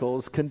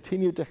 miracles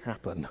continue to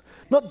happen,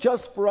 not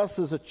just for us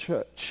as a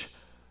church,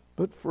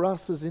 but for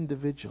us as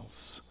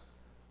individuals.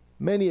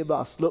 Many of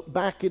us look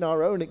back in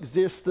our own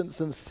existence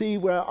and see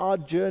where our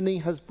journey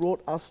has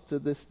brought us to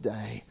this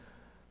day.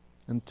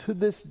 And to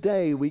this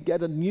day, we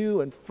get a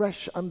new and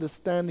fresh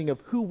understanding of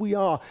who we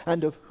are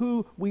and of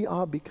who we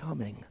are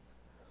becoming.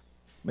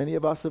 Many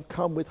of us have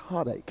come with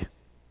heartache.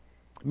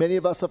 Many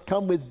of us have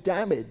come with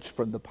damage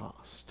from the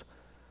past.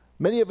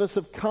 Many of us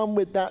have come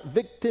with that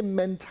victim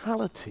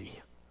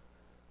mentality.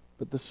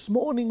 But this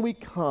morning we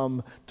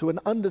come to an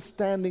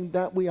understanding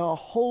that we are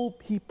whole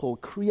people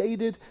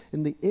created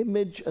in the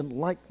image and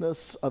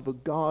likeness of a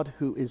God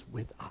who is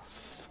with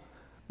us.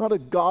 Not a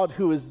God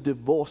who is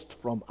divorced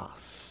from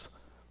us,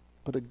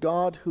 but a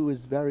God who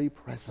is very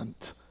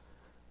present.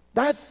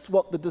 That's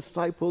what the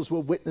disciples were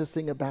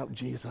witnessing about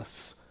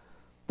Jesus.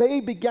 They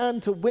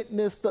began to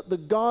witness that the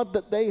God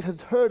that they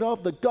had heard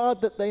of, the God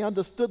that they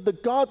understood, the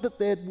God that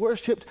they had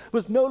worshipped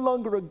was no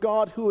longer a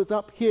God who was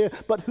up here,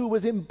 but who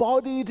was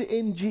embodied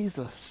in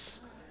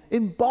Jesus,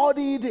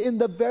 embodied in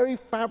the very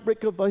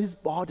fabric of his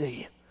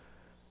body.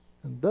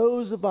 And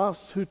those of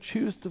us who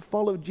choose to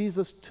follow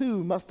Jesus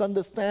too must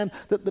understand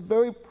that the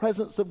very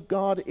presence of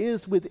God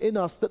is within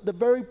us, that the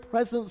very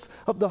presence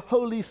of the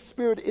Holy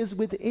Spirit is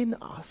within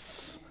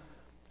us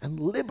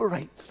and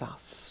liberates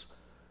us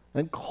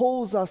and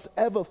calls us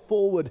ever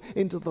forward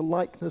into the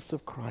likeness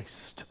of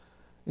Christ,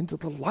 into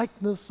the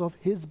likeness of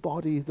his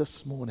body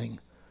this morning.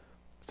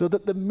 So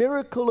that the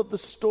miracle of the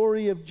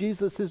story of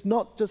Jesus is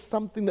not just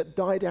something that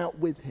died out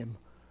with him,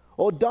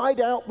 or died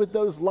out with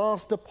those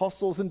last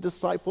apostles and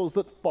disciples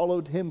that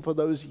followed him for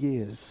those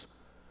years,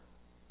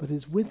 but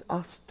is with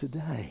us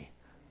today,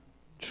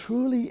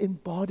 truly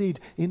embodied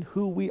in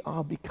who we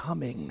are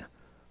becoming,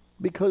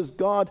 because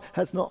God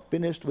has not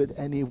finished with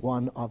any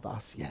one of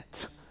us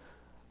yet.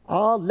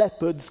 Our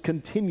leopards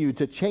continue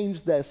to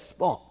change their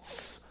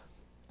spots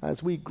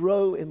as we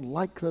grow in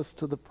likeness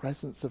to the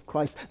presence of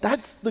Christ.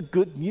 That's the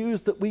good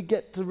news that we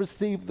get to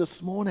receive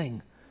this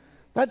morning.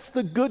 That's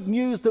the good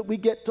news that we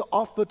get to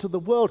offer to the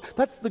world.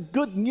 That's the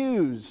good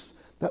news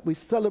that we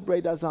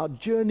celebrate as our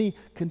journey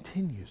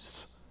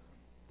continues.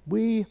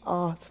 We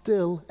are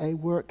still a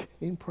work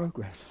in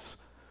progress.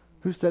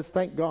 Who says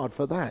thank God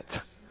for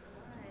that?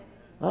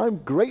 I'm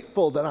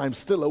grateful that I'm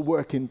still a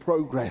work in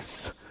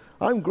progress.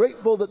 I'm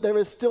grateful that there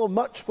is still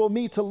much for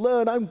me to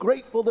learn. I'm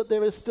grateful that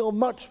there is still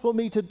much for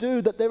me to do,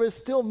 that there is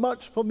still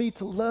much for me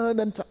to learn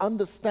and to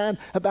understand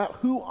about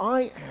who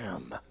I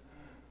am.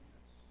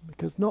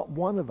 Because not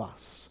one of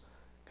us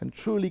can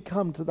truly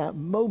come to that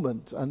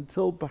moment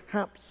until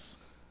perhaps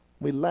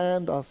we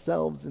land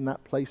ourselves in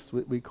that place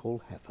that we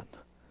call heaven.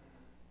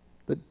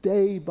 That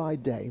day by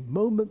day,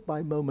 moment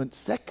by moment,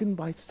 second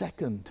by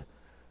second,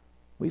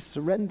 we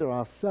surrender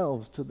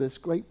ourselves to this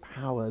great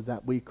power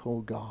that we call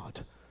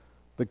God.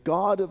 The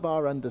God of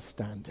our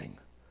understanding,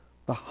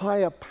 the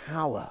higher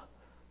power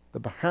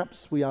that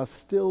perhaps we are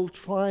still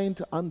trying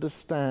to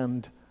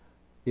understand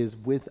is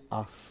with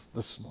us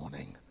this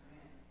morning.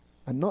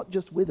 And not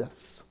just with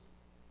us,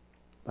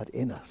 but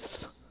in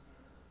us,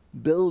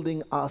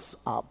 building us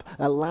up,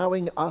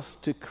 allowing us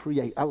to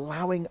create,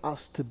 allowing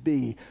us to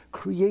be,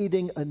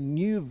 creating a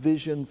new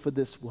vision for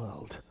this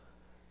world.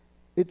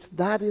 It's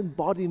that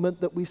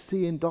embodiment that we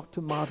see in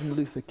Dr. Martin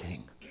Luther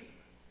King.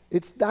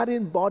 It's that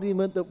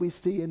embodiment that we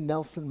see in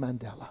Nelson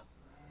Mandela.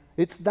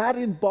 It's that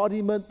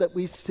embodiment that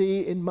we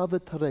see in Mother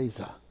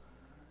Teresa.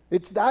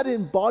 It's that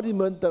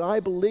embodiment that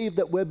I believe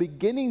that we're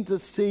beginning to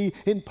see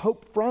in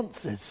Pope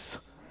Francis.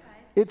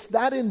 It's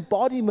that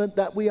embodiment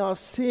that we are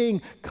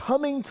seeing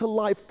coming to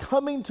life,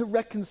 coming to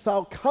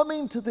reconcile,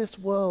 coming to this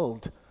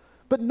world.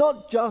 But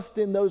not just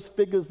in those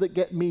figures that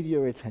get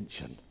media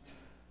attention.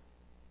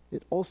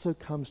 It also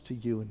comes to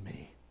you and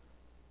me,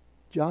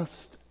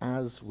 just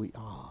as we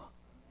are.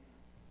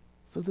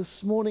 So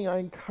this morning I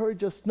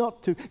encourage us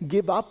not to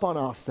give up on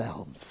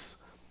ourselves,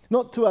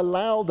 not to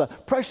allow the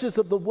pressures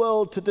of the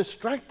world to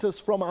distract us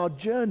from our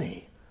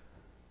journey,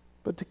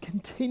 but to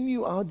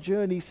continue our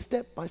journey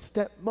step by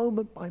step,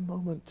 moment by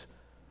moment,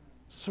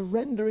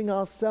 surrendering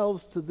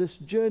ourselves to this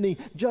journey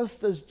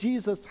just as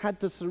Jesus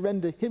had to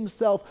surrender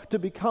himself to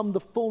become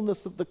the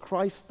fullness of the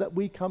Christ that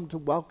we come to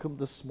welcome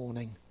this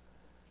morning.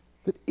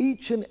 That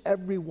each and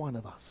every one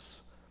of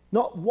us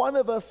Not one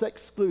of us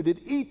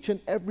excluded. Each and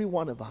every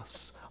one of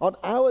us on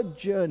our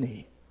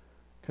journey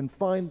can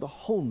find the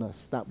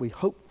wholeness that we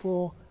hope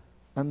for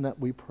and that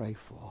we pray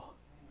for.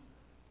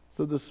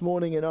 So this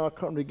morning in our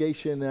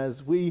congregation,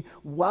 as we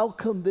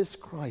welcome this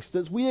Christ,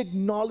 as we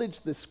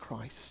acknowledge this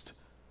Christ,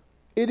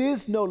 it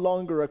is no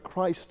longer a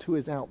Christ who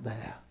is out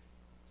there.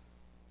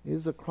 It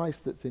is a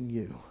Christ that's in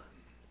you.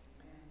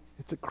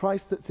 It's a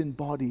Christ that's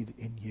embodied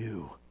in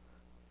you.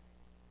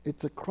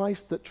 It's a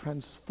Christ that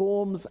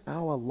transforms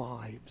our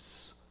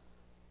lives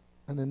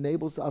and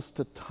enables us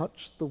to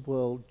touch the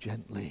world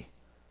gently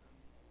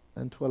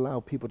and to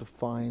allow people to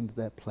find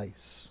their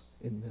place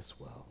in this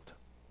world.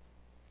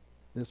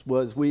 This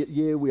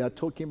year we are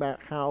talking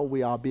about how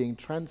we are being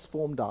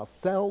transformed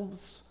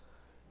ourselves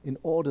in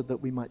order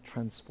that we might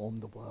transform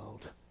the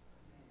world.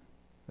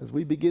 As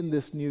we begin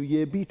this new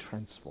year, be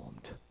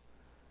transformed.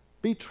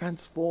 Be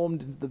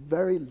transformed into the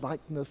very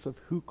likeness of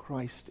who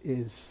Christ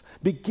is.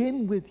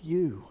 Begin with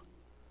you,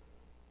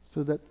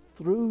 so that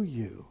through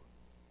you,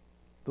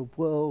 the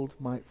world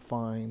might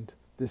find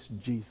this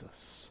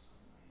Jesus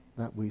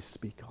that we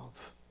speak of.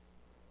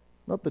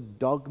 Not the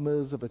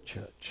dogmas of a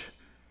church,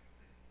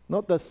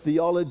 not the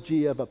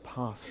theology of a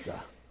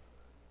pastor,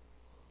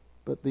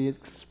 but the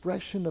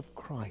expression of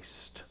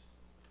Christ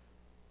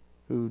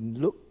who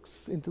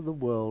looks into the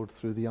world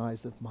through the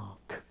eyes of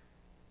Mark,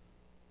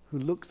 who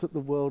looks at the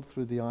world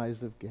through the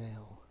eyes of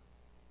Gail,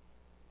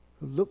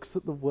 who looks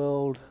at the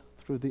world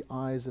through the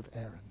eyes of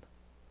Aaron,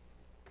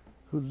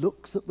 who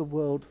looks at the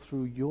world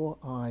through your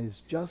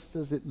eyes just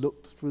as it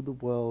looked through the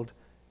world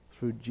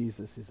through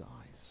Jesus'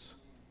 eyes,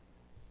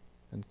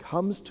 and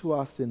comes to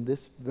us in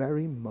this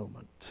very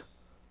moment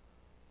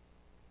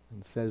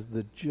and says,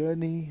 the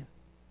journey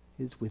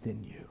is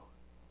within you.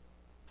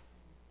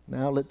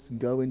 Now let's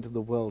go into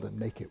the world and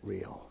make it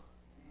real.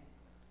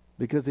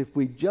 Because if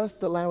we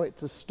just allow it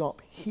to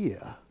stop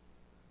here,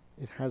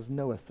 it has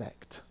no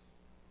effect.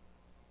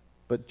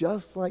 But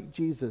just like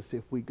Jesus,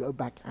 if we go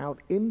back out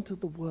into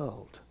the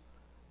world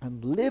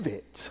and live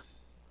it,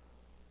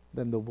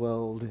 then the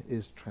world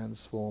is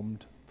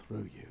transformed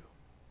through you.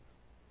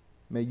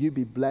 May you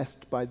be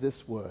blessed by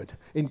this word,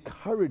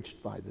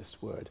 encouraged by this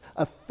word,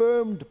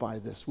 affirmed by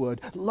this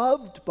word,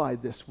 loved by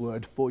this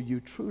word, for you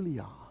truly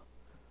are.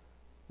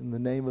 In the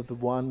name of the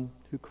one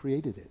who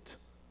created it,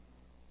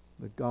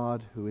 the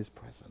God who is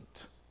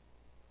present.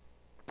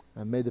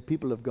 And may the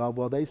people of God,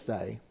 they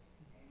say,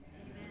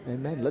 Amen.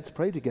 Amen. Let's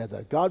pray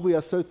together. God, we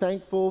are so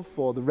thankful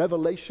for the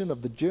revelation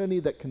of the journey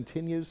that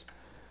continues.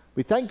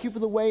 We thank you for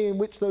the way in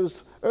which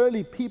those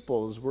early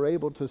peoples were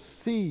able to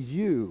see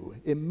you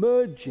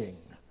emerging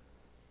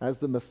as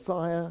the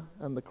Messiah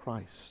and the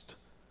Christ.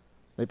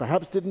 They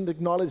perhaps didn't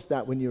acknowledge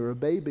that when you were a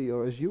baby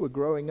or as you were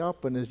growing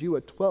up and as you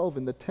were 12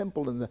 in the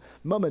temple and the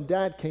mum and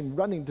dad came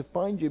running to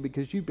find you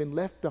because you'd been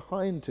left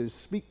behind to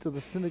speak to the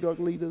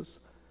synagogue leaders.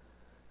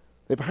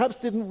 They perhaps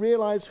didn't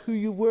realize who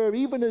you were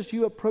even as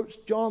you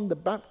approached John the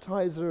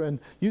baptizer and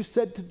you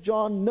said to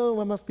John, no,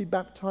 I must be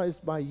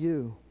baptized by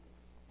you.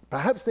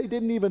 Perhaps they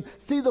didn't even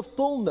see the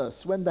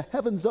fullness when the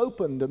heavens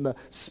opened and the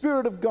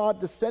Spirit of God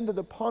descended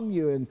upon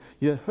you and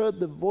you heard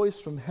the voice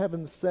from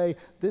heaven say,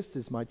 this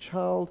is my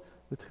child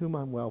with whom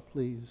I'm well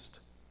pleased.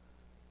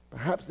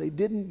 Perhaps they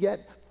didn't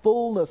get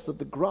fullness of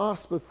the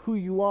grasp of who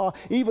you are,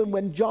 even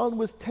when John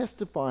was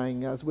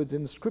testifying, as was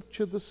in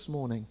Scripture this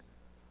morning,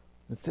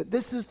 and said,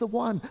 this is the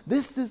one,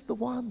 this is the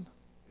one.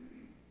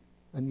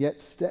 And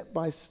yet, step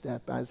by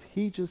step, as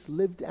he just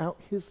lived out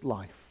his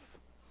life,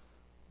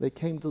 they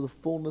came to the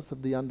fullness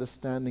of the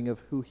understanding of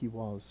who he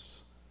was.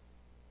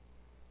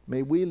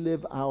 May we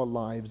live our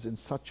lives in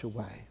such a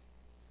way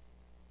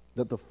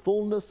that the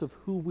fullness of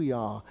who we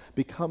are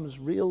becomes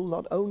real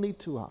not only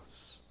to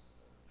us,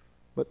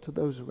 but to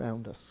those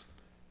around us.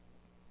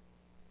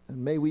 And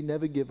may we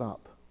never give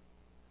up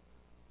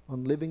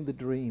on living the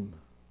dream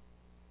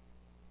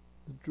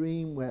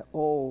where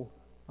all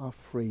are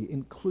free,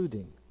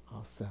 including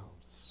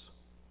ourselves.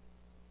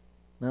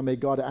 Now may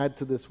God add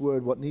to this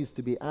word what needs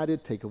to be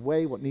added, take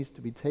away what needs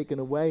to be taken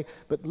away,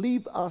 but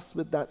leave us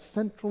with that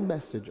central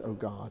message, O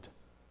God,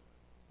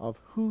 of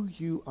who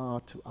you are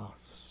to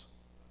us,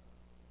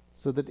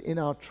 so that in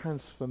our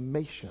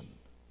transformation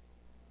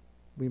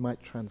we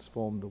might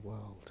transform the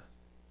world.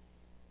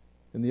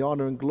 In the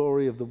honor and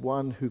glory of the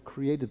one who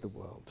created the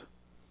world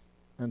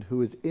and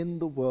who is in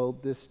the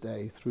world this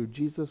day through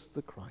Jesus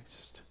the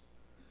Christ.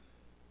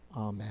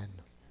 Amen.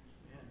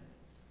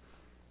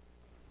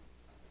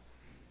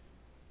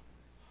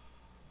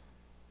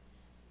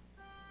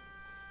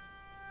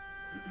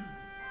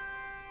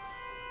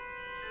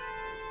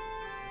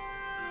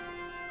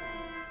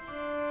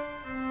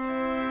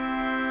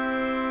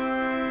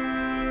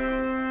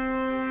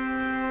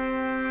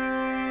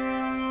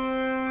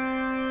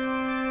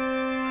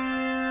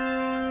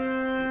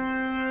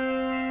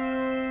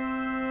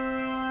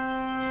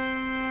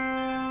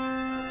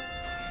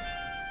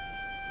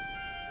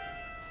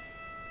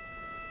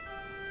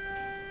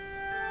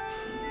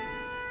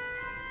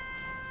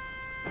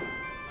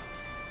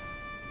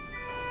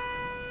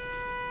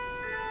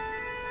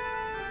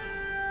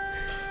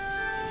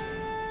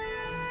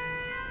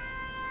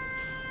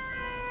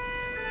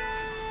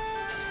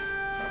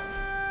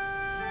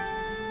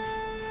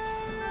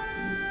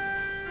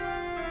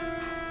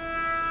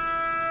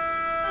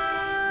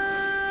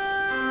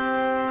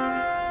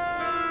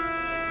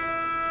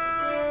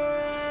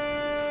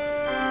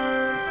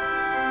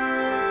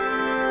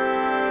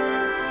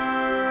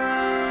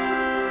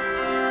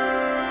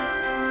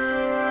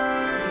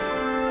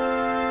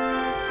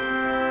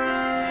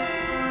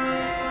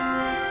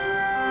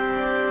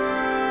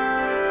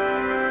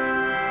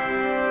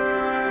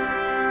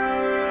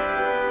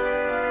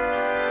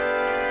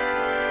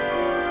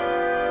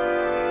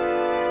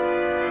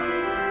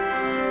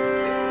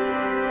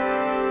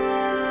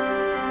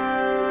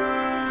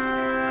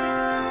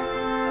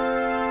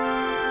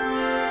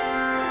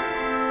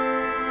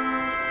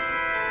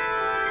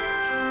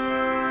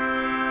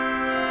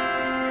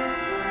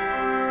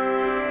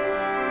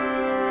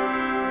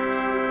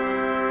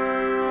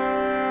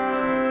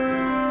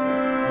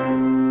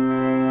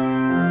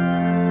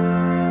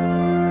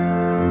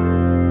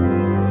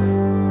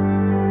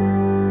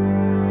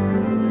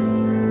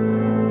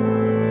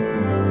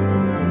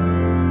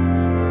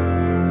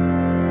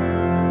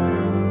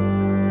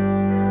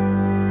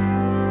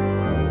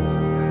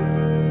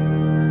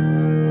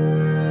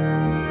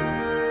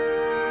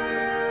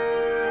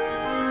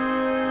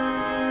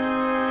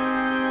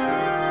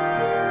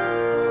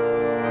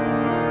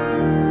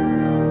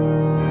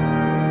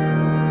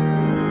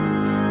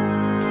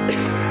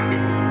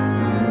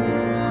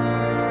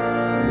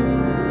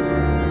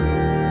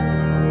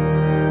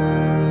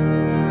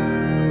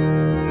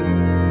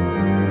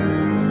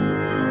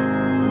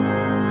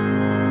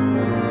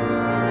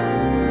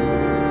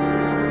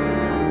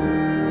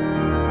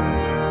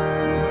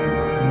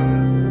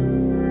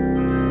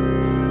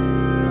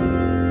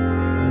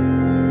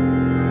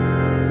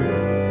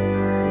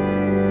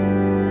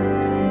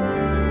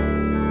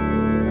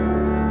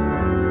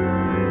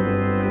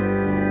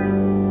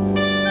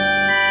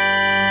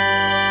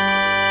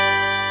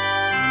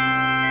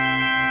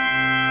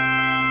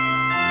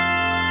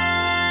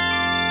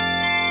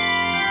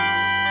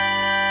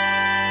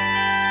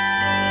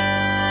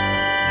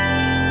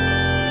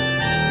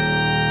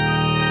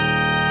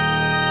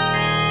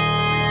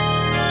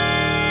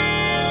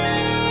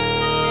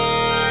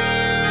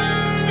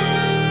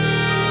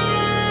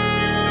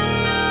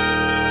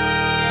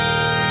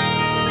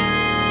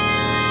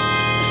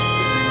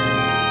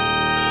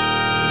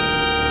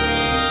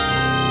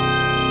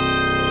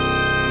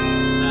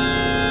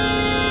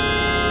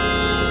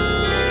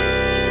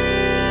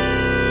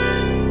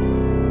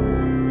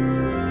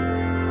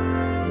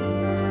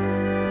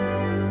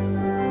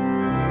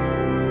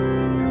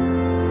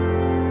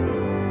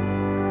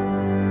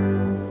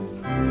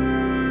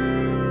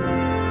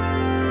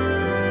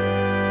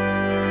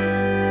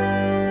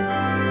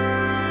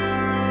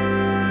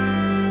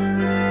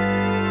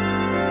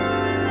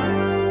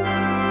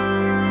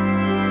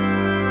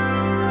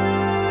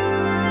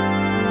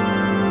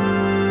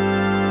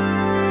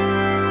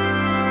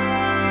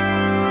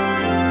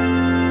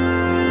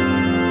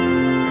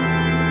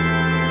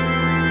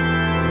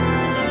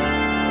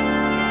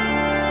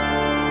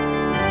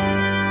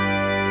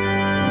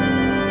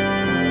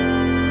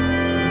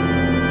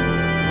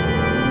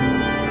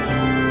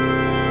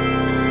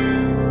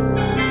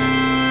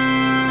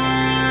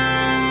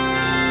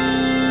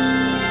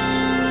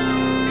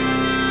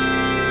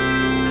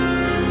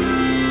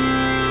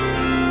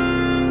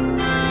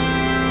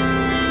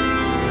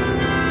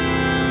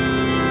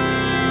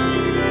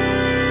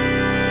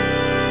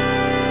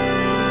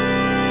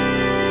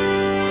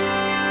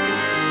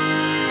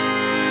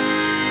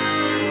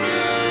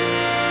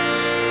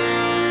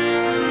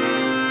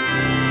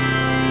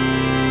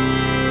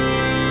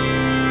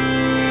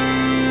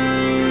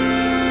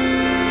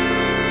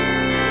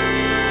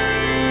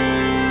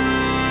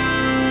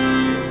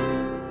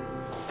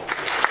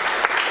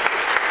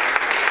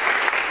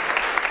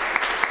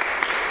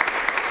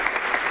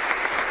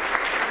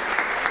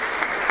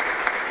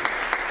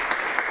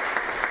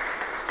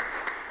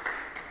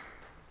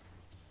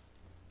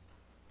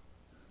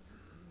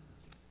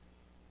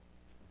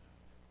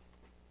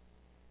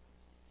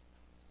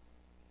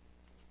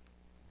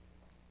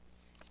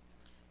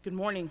 Good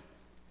morning.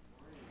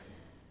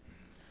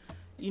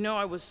 You know,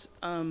 I was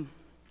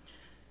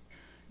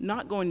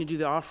not going to do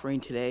the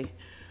offering today,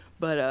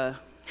 but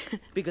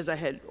because I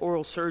had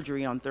oral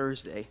surgery on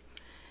Thursday.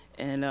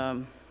 And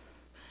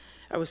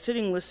I was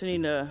sitting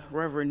listening to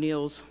Reverend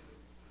Neal's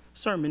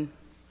sermon,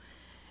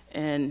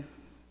 and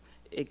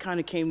it kind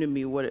of came to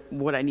me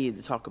what I needed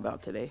to talk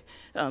about today.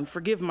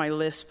 Forgive my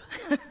lisp.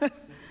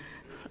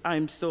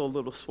 I'm still a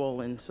little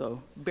swollen,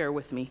 so bear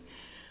with me.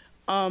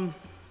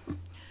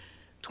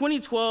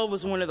 2012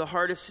 was one of the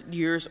hardest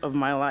years of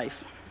my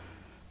life.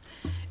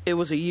 It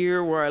was a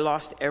year where I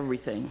lost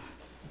everything.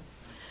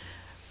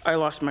 I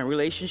lost my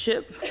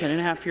relationship,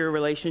 10-and-a-half-year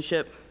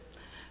relationship,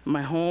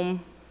 my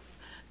home,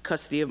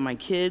 custody of my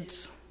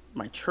kids,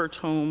 my church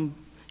home,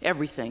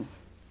 everything.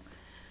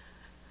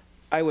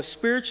 I was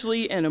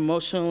spiritually and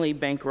emotionally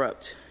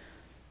bankrupt.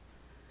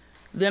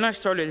 Then I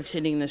started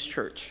attending this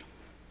church.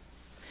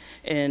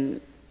 And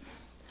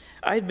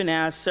I had been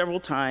asked several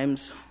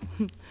times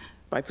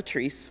by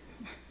Patrice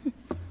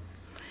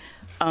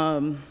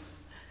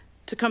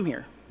to come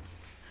here.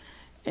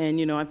 And,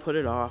 you know, I put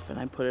it off, and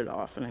I put it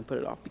off, and I put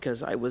it off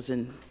because I was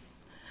in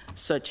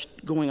such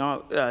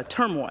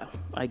turmoil,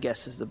 I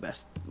guess is the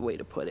best way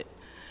to put it.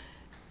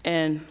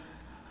 And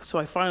so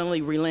I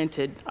finally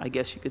relented, I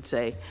guess you could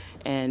say,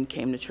 and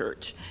came to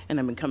church. And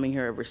I've been coming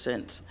here ever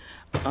since.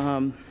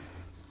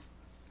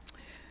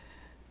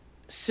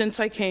 Since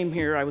I came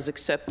here, I was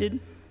accepted,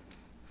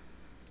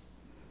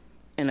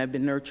 and I've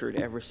been nurtured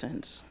ever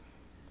since.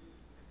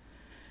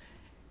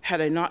 Had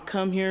I not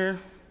come here,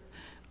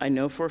 I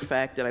know for a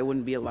fact that I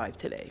wouldn't be alive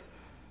today.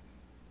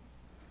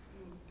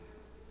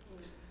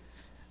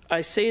 I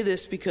say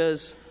this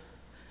because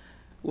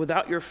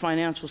without your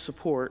financial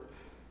support,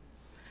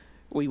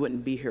 we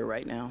wouldn't be here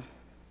right now.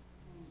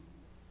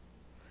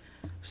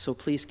 So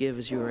please give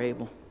as you are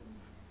able.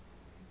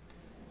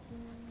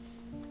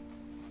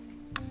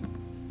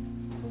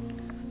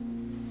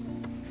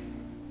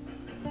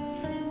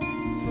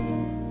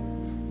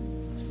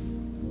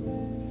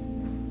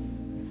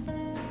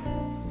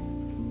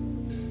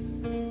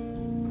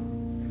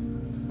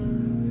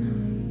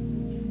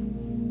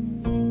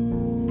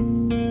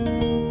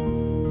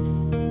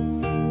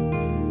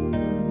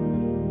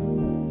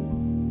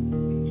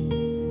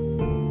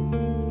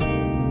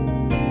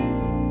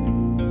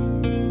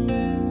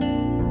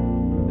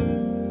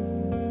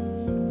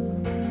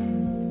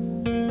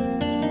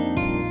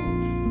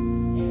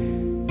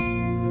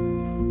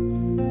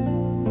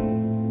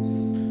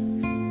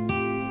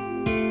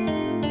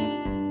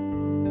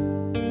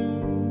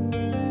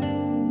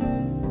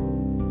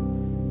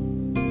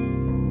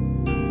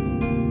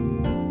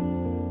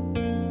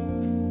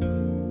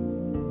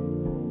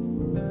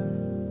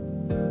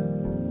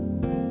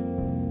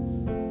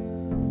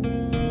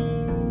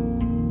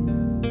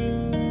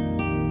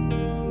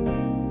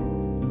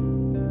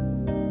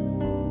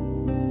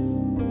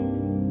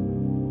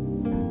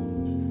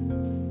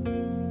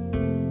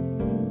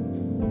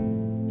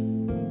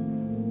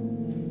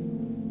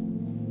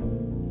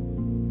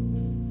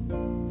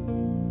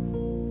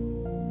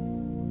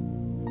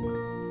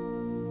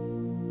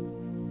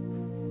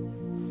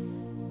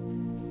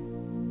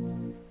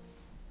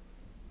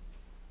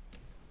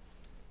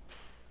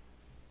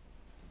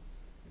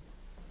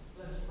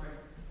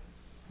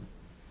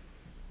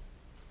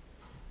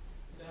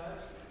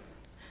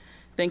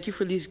 Thank you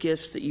for these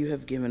gifts that you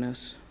have given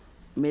us.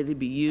 May they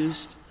be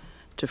used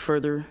to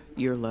further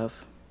your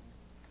love.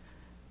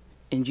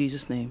 In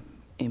Jesus' name,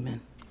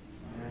 amen.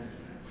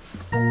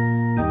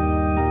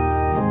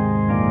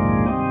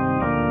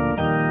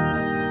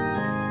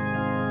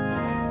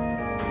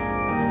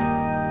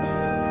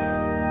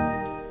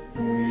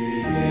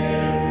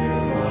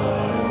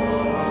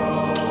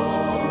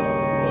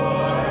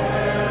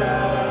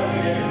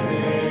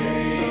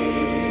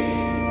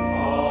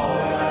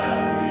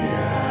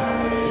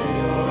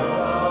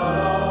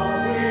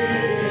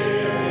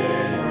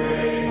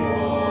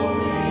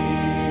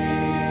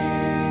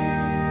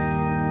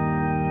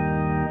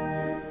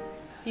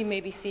 You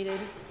may be seated.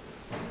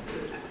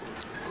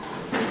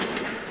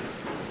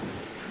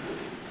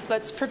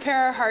 Let's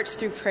prepare our hearts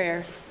through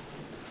prayer.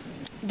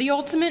 The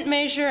ultimate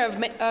measure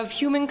of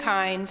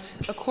humankind,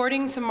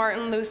 according to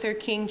Martin Luther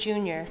King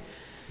Jr.,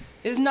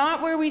 is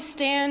not where we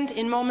stand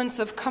in moments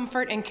of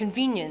comfort and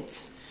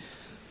convenience,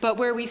 but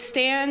where we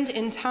stand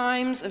in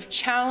times of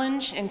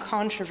challenge and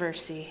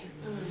controversy.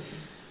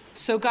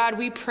 So God,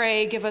 we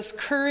pray, give us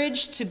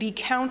courage to be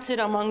counted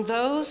among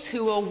those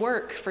who will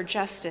work for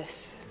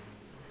justice.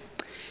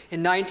 In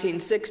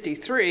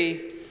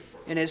 1963,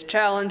 in his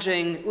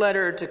challenging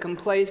letter to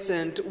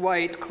complacent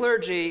white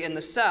clergy in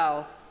the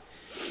South,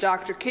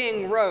 Dr.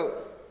 King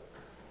wrote,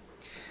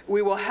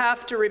 "We will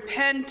have to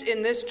repent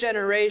in this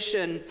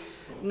generation,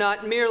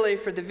 not merely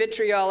for the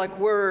vitriolic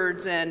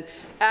words and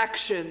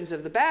actions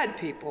of the bad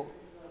people,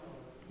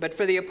 but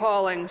for the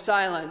appalling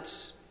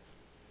silence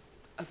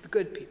of the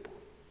good people."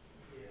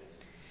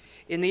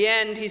 In the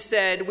end, he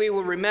said, we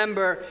will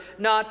remember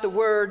not the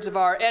words of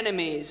our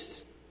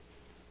enemies,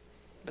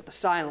 but the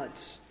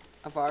silence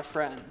of our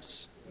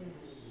friends.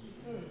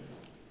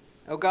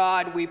 O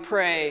God, we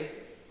pray,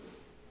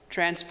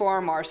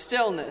 transform our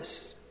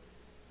stillness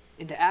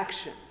into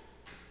action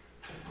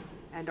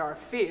and our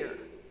fear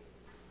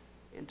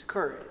into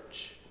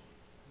courage.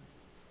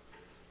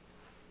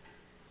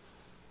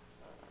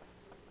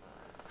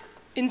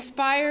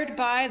 Inspired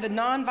by the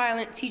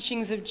nonviolent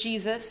teachings of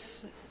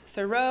Jesus,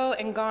 Thoreau,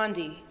 and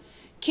Gandhi,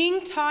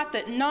 King taught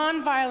that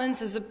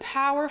nonviolence is a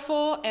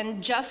powerful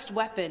and just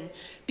weapon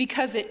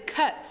because it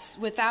cuts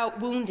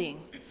without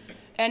wounding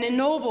and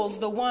ennobles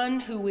the one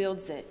who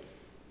wields it.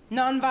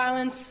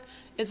 Nonviolence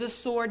is a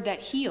sword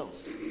that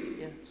heals.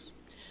 Yes.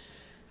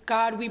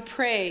 God, we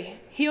pray,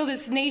 heal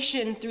this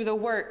nation through the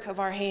work of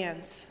our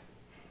hands.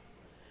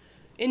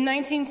 In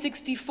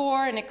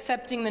 1964, in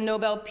accepting the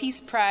Nobel Peace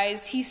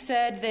Prize, he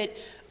said that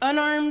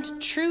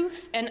unarmed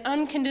truth and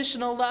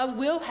unconditional love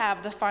will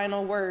have the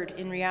final word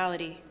in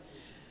reality.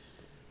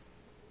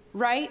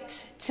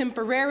 Right,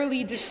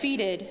 temporarily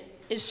defeated,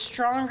 is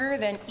stronger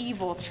than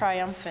evil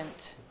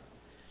triumphant.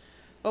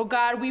 Oh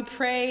God, we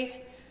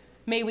pray,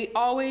 may we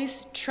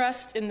always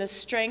trust in the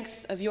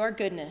strength of your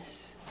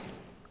goodness.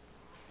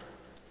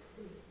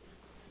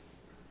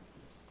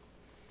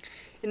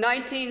 In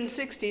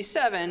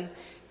 1967,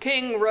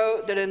 King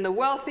wrote that in the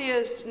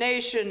wealthiest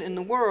nation in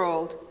the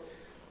world,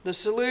 the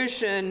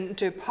solution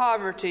to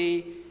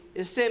poverty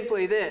is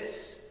simply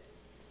this: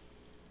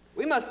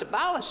 we must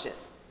abolish it.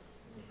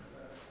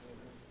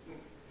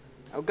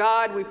 Oh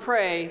God, we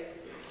pray,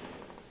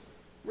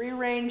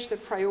 rearrange the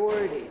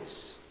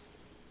priorities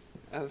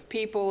of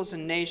peoples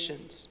and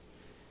nations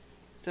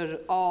so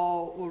that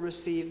all will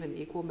receive an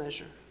equal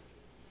measure.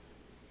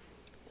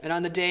 And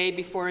on the day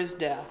before his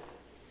death,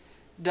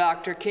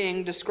 Dr.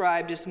 King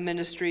described his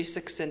ministry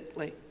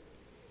succinctly: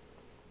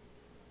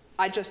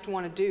 I just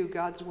want to do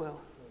God's will.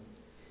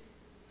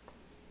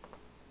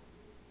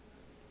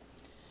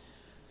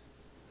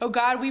 Oh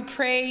God, we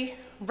pray,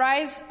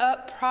 rise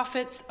up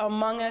prophets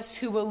among us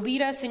who will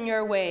lead us in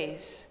your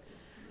ways,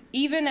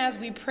 even as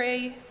we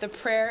pray the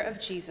prayer of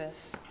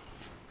Jesus.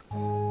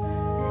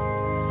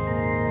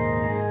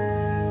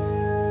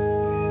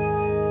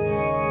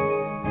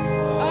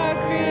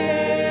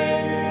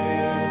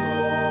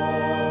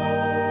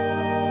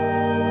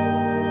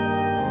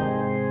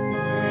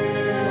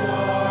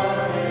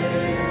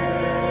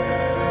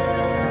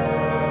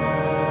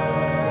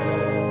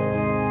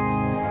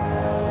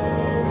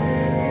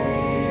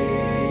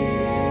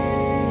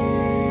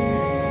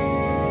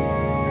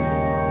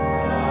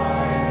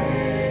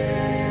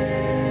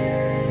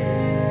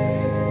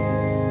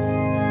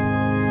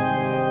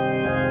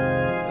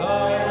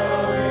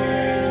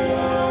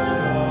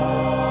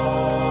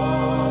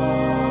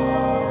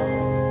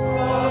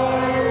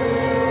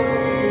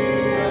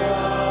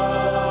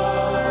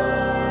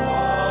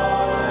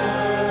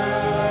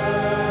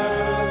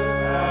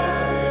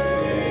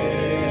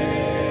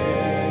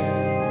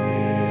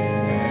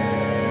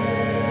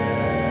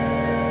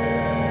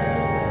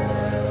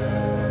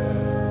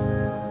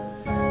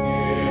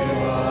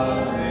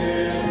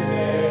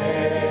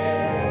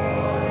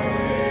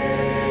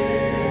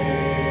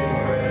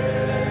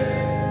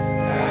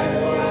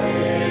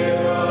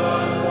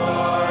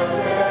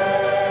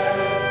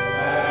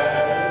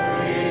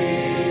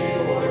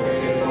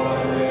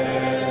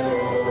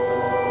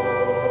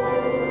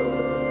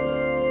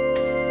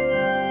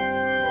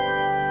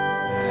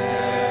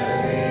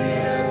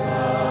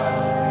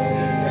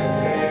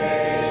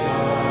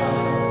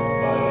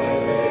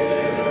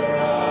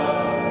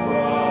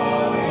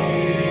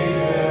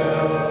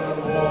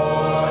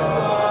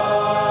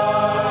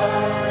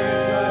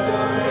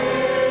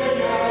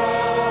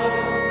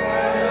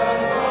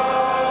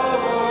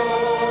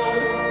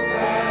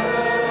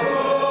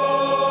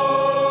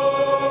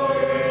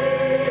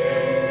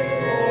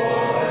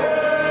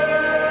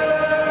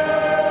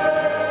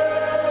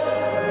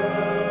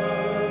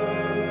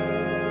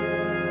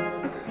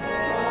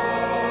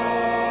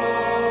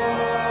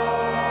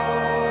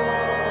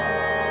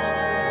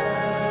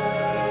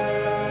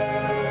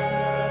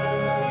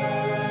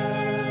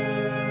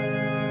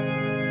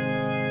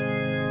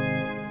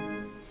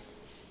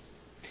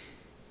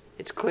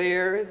 It's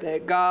clear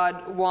that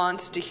God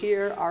wants to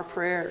hear our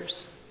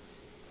prayers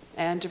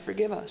and to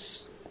forgive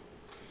us.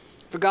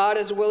 For God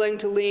is willing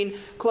to lean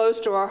close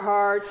to our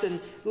hearts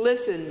and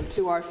listen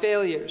to our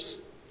failures,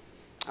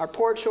 our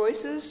poor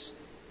choices,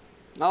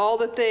 all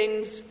the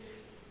things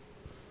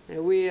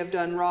that we have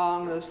done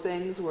wrong, those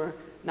things we're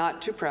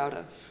not too proud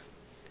of.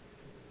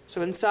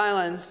 So in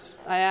silence,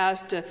 I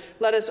ask to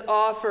let us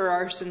offer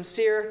our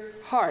sincere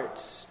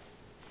hearts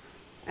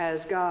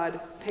as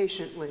God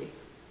patiently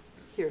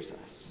hears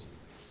us.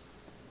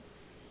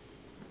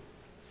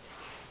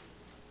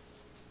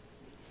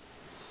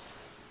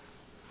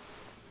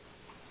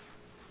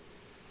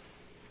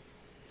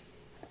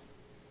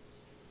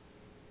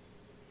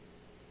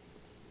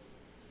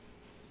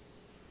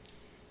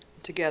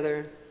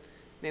 Together,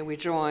 may we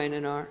join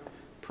in our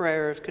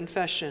prayer of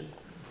confession.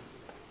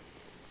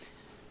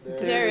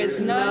 There is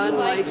none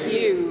like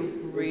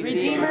you,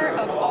 Redeemer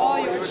of all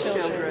your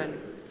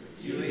children.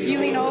 You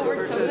lean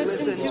over to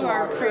listen to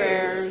our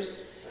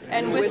prayers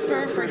and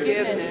whisper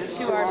forgiveness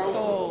to our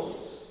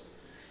souls.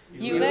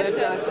 You lift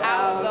us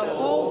out of the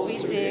holes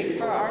we dig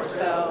for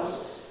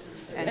ourselves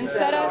and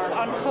set us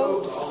on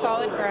hope's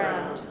solid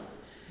ground.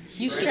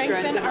 You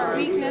strengthen our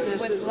weakness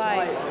with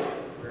life,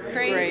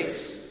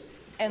 grace,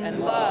 and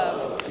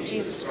love of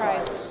Jesus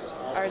Christ,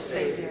 our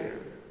Savior.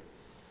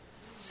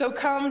 So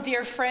come,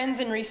 dear friends,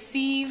 and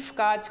receive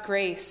God's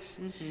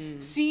grace.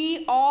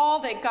 See all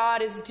that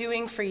God is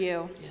doing for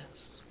you.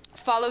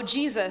 Follow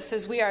Jesus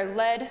as we are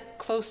led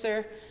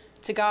closer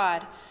to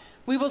God.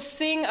 We will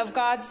sing of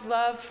God's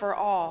love for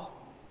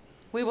all.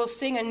 We will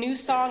sing a new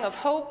song of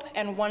hope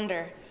and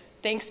wonder.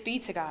 Thanks be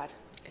to God.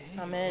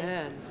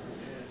 Amen.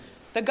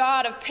 The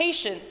God of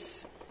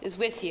patience is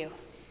with you.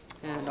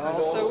 And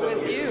also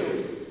with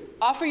you.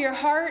 Offer your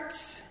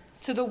hearts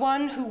to the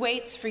one who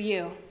waits for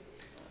you.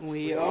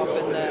 We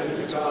open them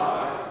to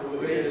God,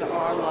 who is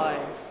our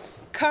life.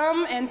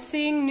 Come and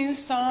sing new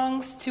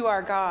songs to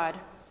our God.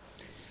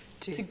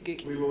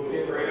 We will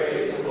give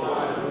praise to the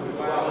one who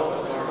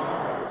dwells in our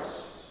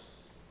hearts.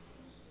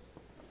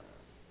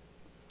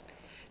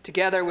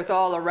 Together with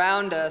all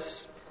around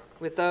us,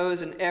 with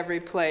those in every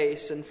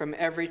place and from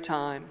every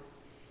time,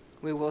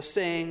 we will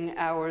sing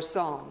our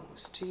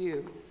songs to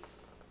you.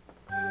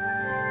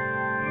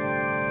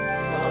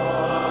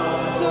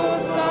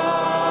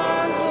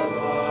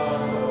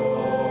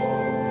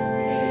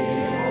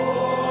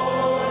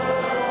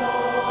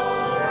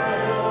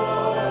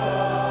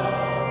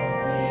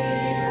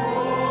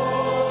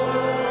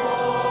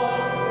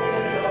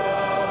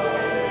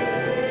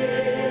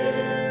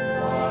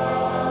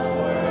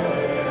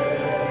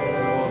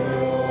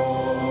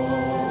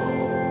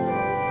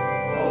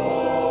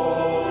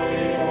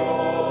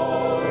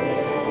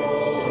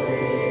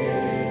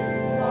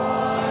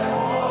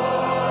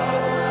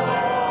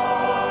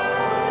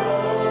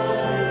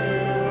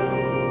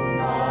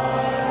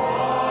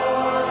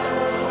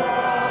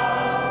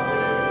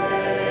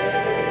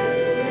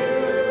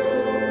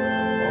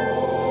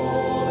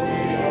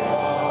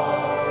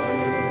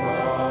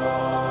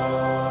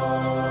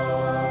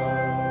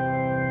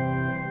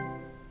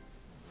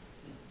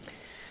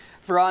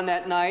 For on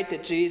that night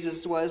that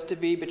Jesus was to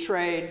be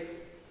betrayed,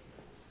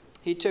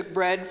 he took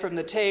bread from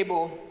the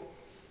table,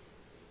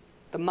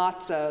 the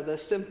matzah, the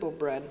simple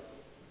bread,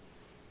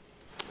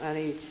 and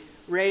he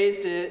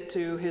raised it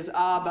to his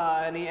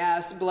Abba, and he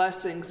asked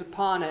blessings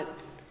upon it,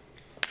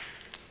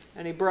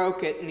 and he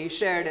broke it, and he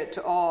shared it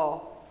to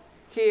all.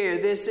 Here,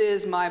 this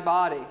is my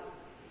body,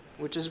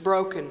 which is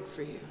broken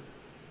for you.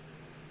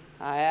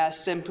 I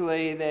ask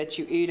simply that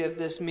you eat of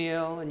this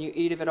meal, and you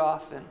eat of it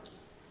often,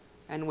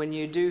 and when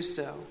you do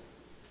so,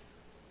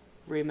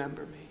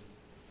 remember me.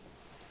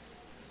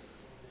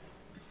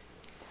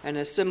 In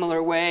a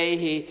similar way,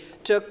 he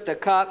took the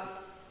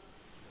cup.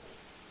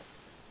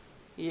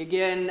 He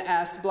again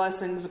asked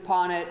blessings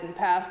upon it and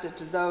passed it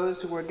to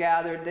those who were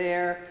gathered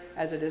there,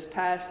 as it is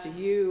passed to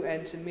you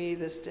and to me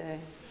this day.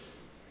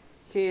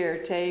 Here,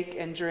 take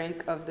and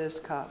drink of this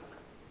cup.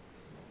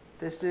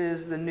 This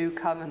is the new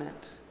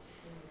covenant,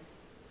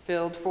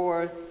 filled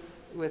forth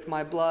with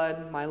my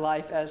blood, my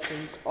life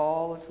essence,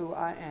 all of who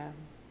I am.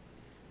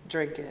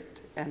 Drink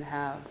it and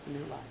have new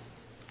life.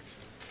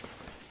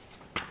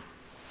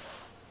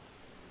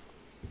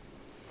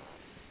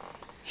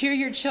 Here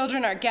your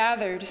children are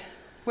gathered,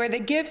 where the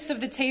gifts of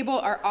the table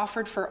are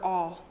offered for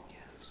all.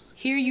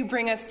 Here you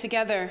bring us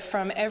together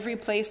from every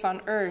place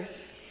on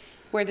earth,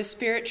 where the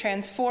Spirit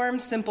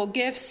transforms simple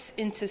gifts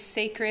into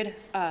sacred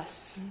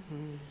us.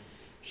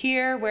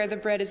 Here, where the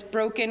bread is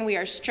broken, we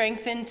are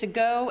strengthened to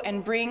go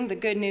and bring the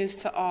good news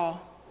to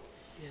all.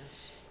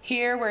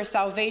 Here, where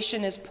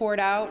salvation is poured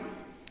out,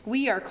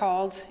 we are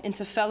called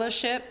into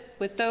fellowship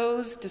with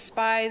those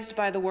despised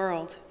by the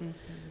world,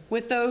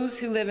 with those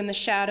who live in the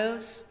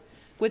shadows,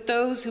 with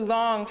those who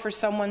long for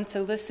someone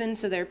to listen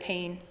to their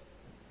pain.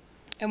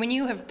 And when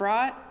you have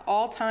brought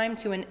all time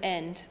to an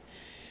end,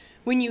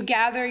 when you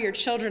gather your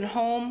children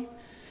home,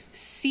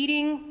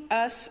 seating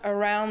us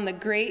around the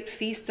great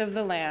feast of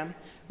the Lamb,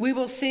 we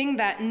will sing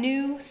that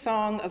new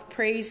song of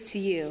praise to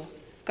you,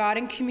 God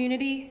in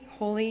community,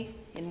 holy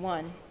in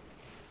one.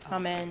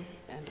 Amen.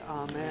 And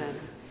amen.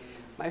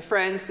 My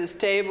friends, this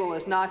table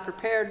is not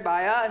prepared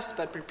by us,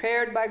 but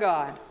prepared by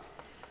God.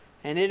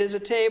 And it is a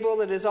table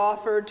that is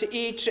offered to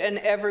each and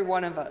every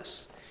one of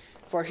us.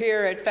 For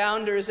here at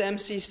Founders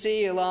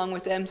MCC, along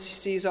with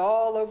MCCs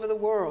all over the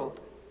world,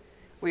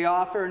 we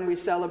offer and we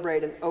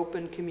celebrate an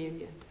open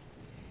communion.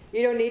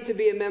 You don't need to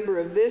be a member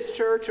of this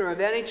church or of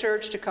any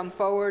church to come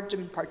forward to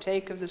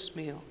partake of this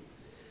meal.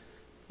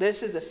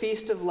 This is a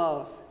feast of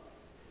love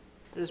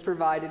that is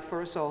provided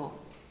for us all.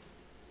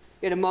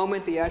 In a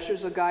moment, the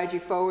ushers will guide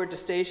you forward to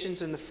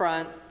stations in the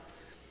front.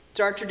 It's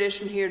our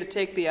tradition here to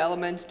take the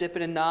elements, dip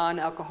it in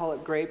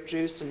non-alcoholic grape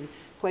juice, and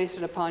place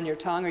it upon your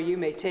tongue, or you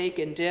may take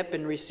and dip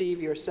and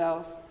receive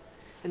yourself.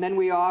 And then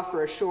we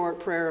offer a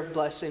short prayer of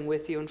blessing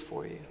with you and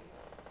for you.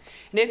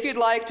 And if you'd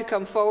like to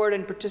come forward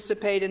and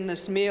participate in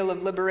this meal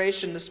of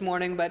liberation this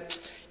morning, but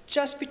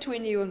just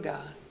between you and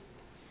God,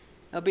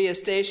 there'll be a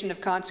station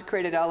of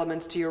consecrated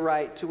elements to your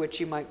right to which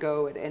you might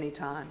go at any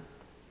time.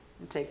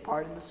 and take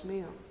part in this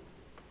meal.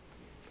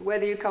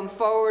 Whether you come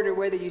forward or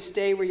whether you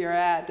stay where you're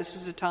at, this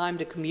is a time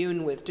to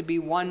commune with, to be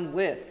one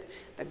with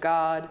the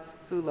God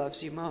who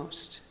loves you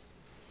most.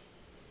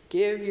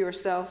 Give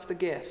yourself the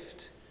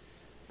gift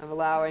of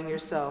allowing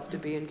yourself to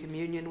be in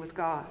communion with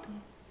God.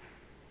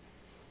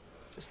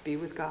 Just be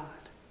with God.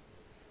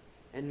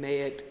 And may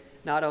it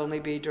not only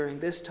be during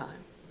this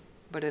time,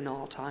 but in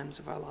all times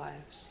of our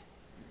lives.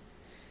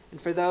 And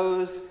for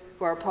those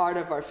who are part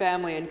of our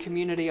family and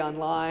community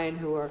online,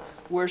 who are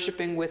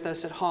worshiping with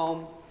us at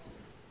home,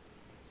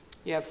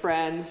 you have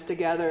friends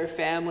together,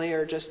 family,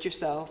 or just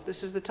yourself,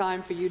 this is the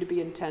time for you to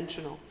be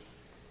intentional,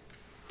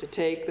 to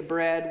take the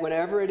bread,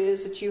 whatever it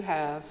is that you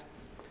have,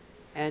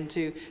 and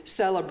to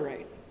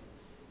celebrate,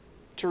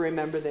 to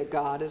remember that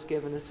God has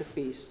given us a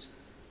feast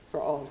for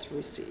all to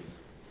receive.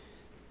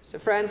 So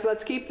friends,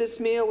 let's keep this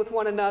meal with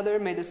one another.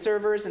 May the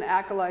servers and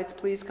acolytes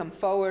please come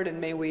forward, and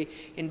may we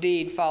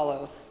indeed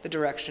follow the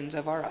directions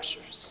of our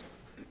ushers.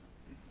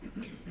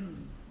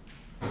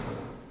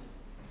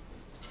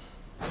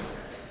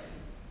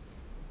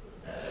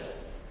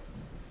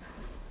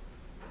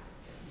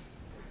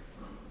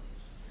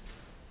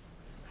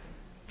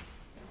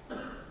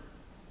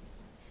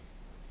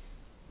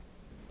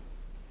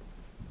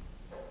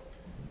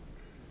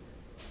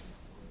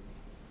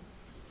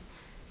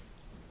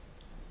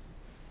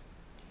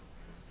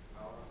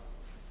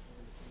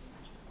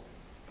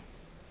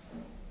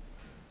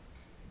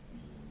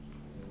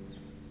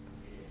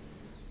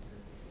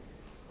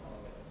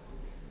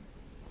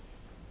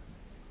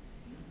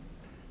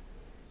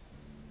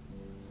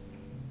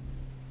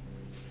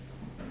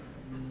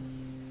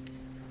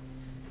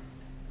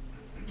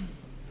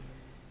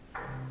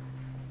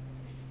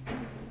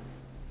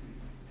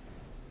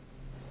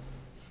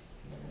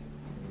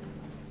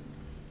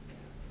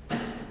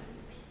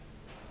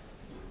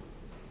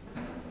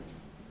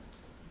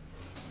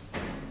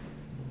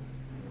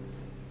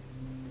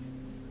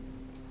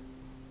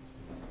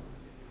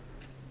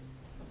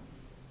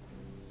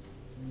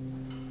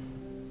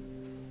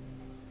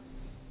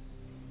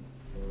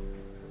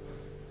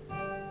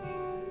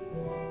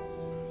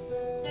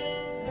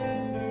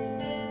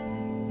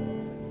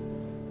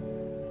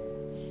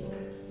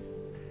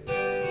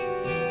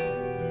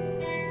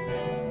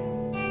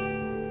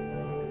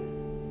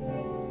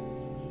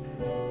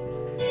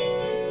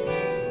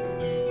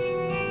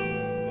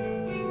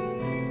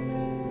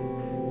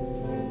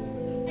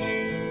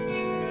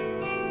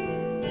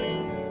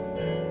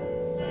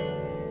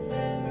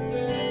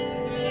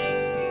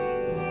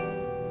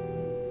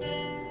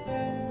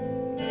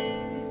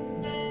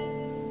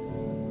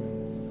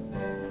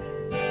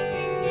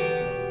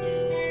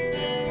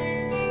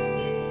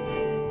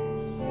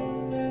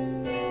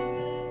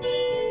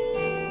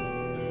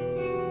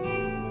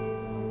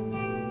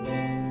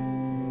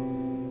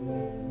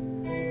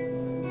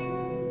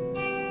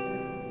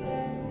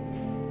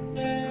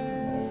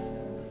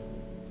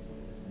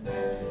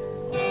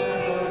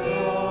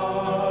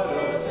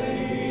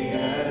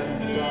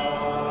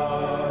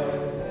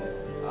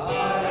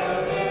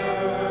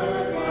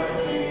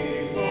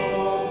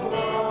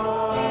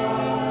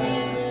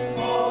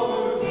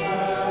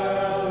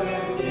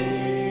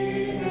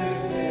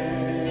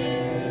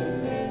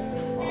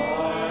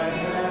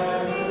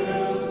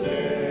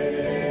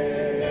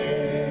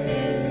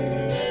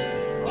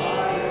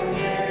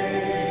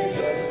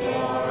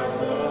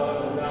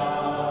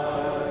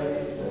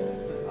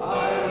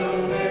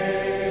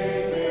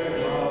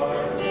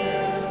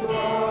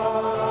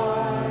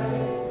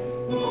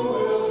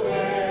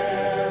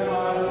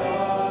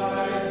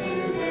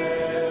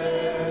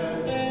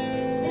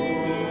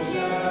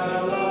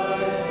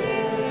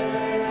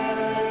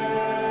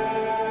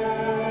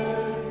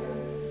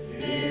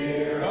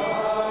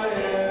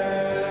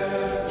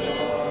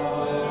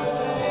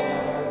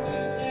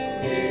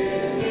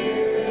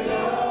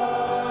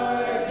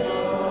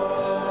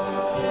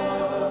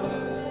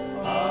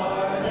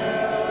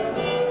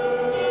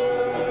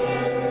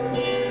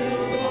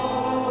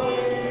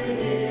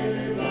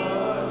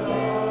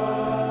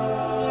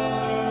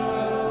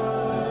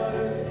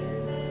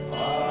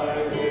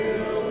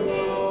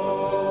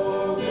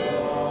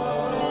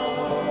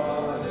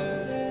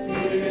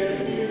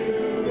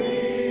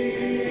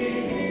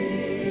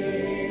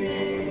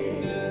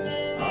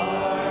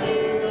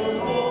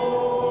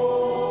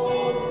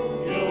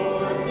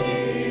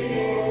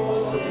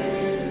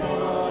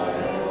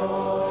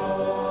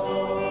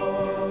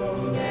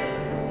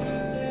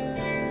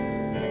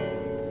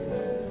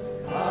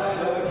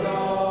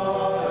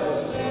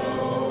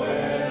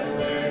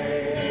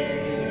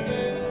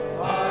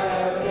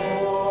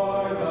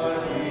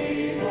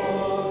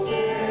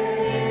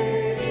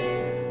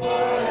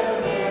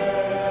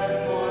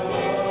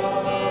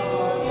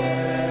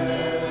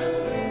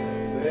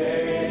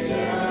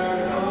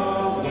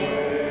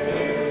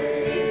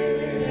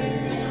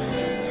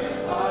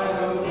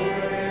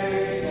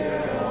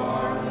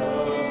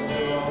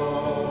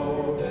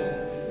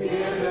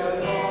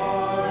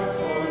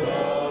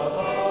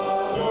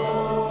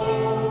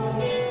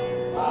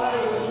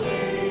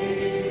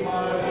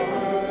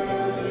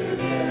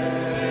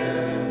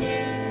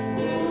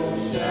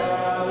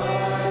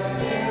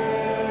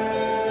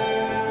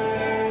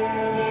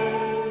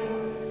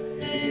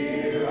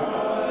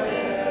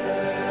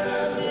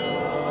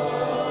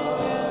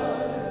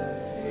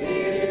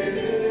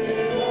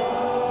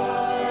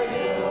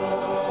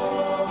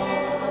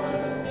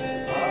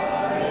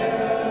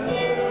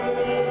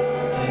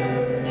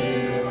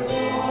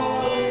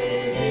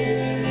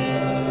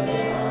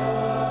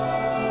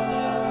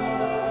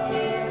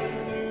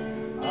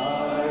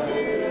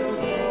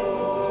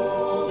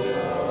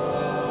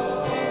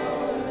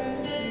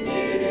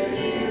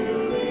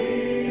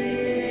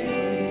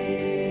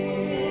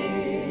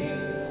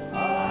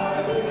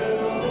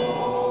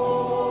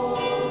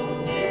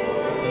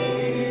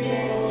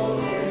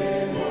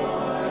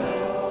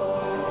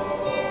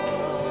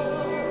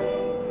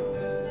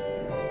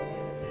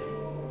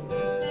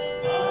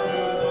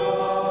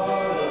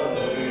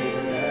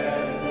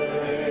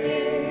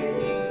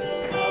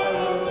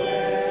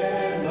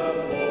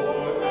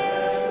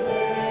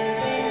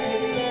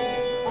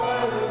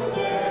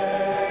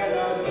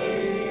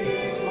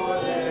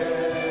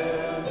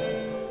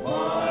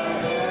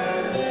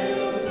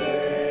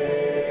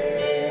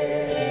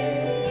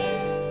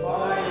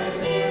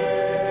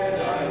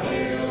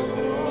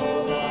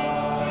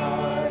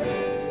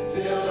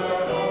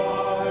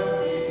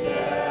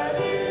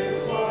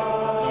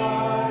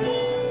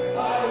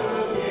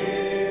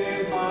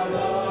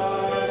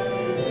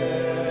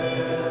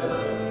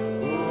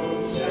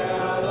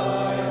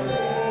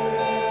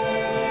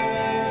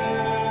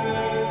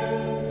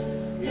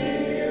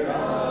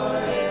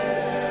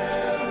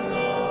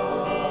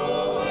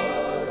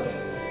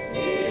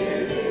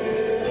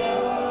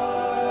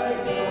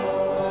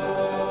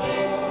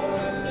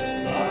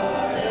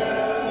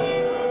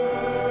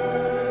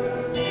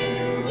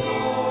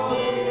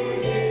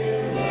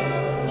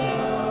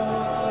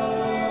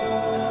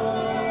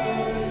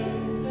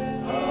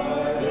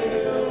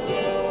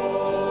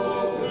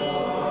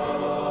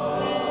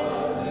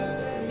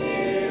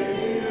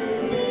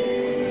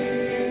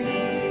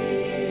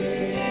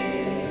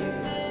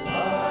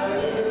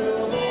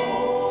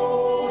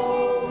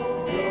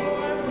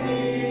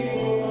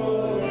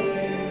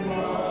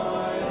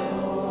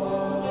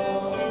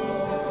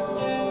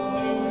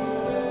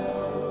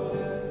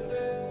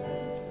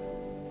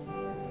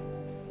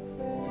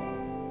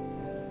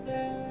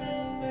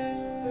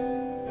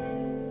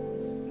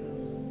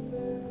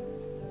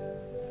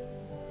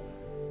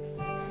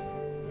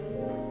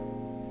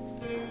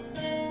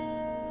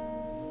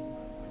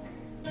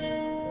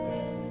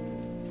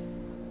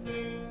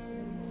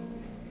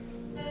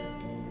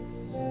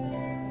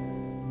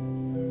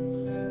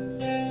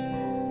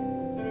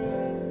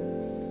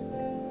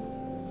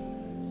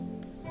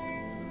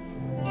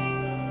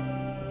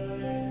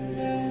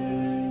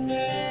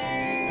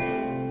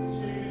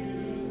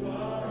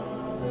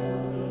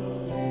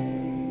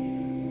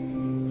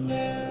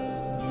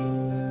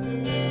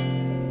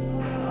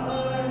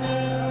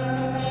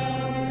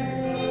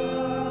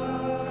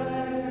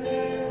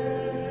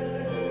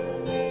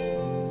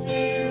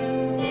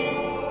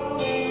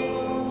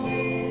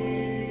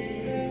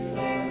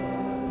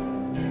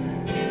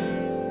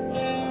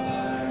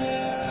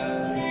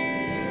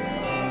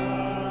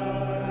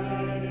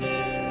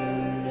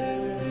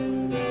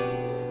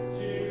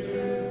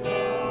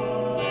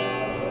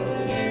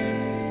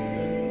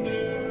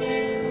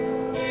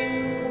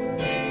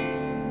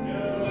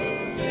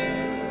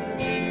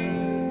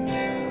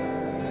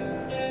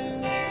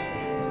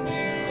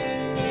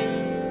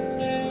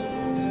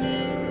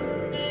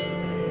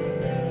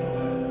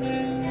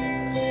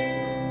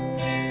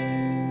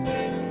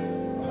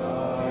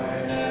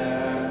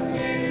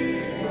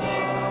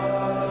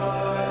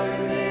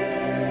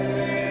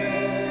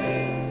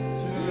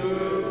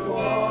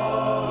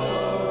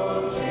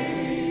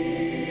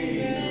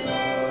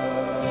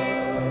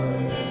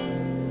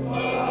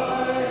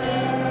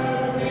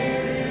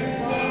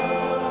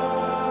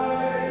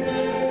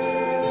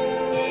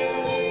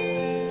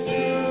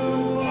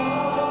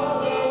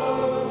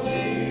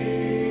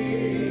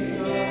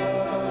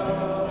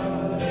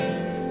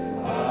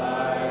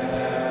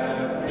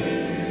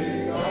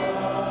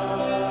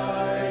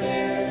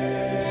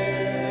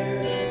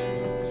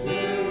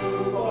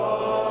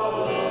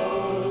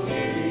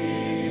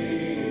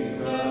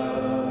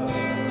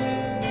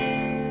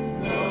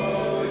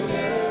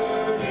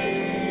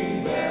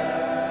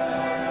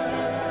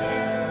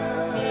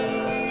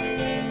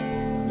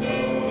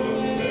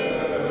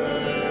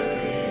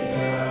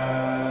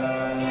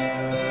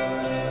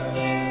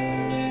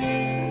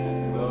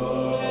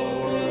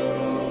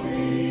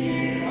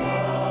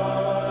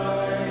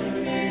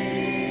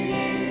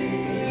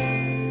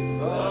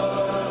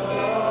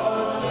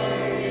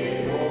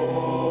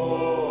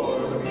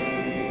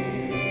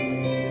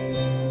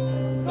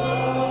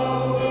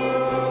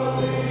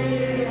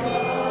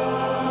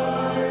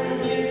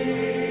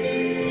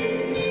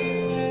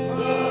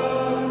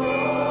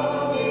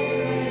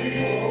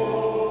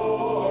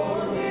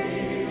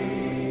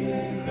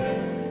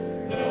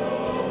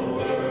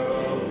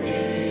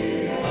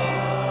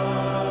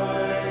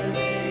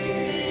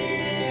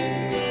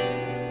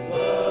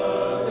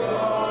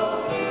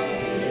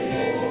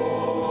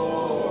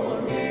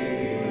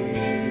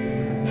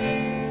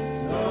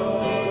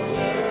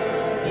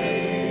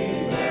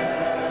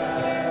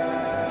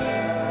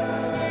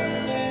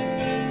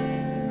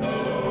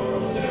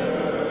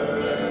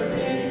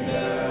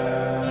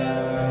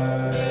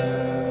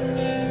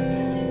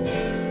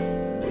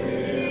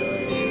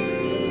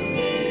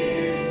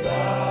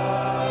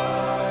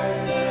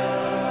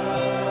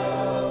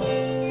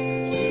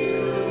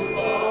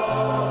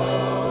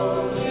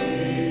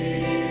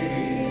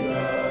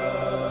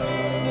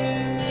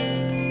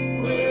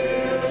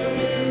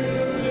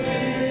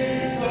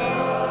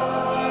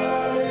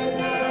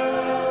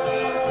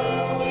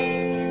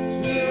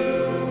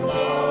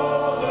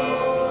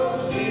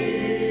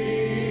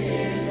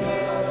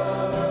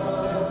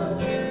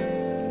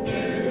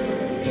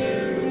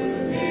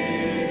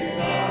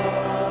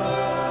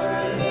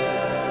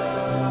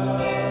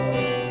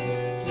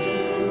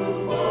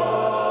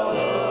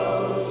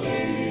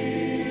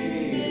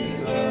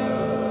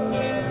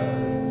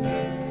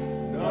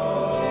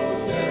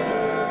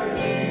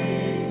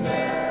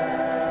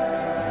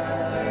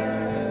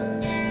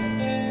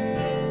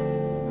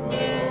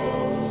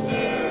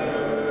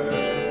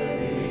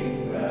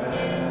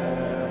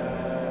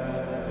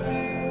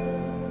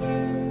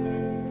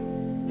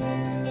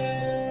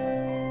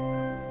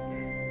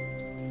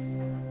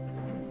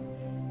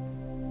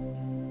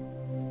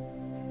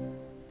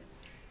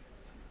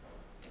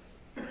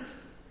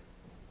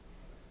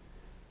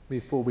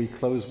 Before we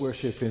close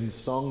worship in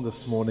song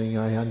this morning,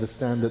 I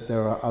understand that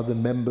there are other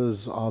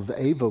members of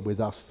AVA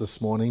with us this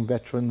morning,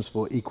 Veterans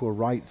for Equal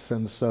Rights,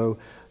 and so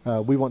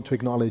we want to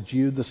acknowledge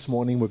you this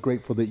morning. We're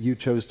grateful that you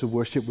chose to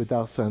worship with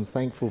us and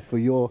thankful for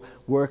your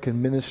work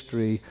and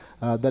ministry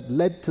that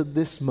led to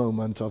this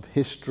moment of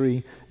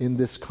history in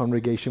this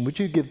congregation. Would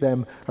you give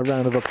them a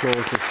round of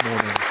applause this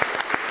morning?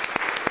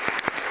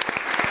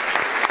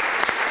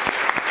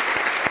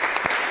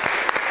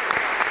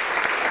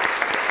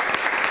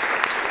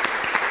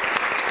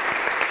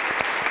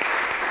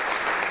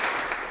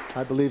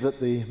 I believe that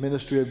the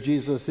ministry of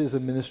Jesus is a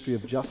ministry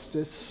of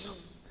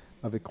justice,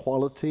 of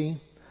equality,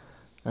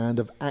 and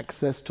of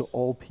access to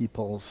all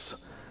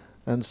peoples.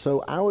 And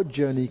so our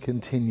journey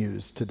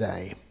continues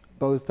today,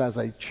 both as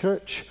a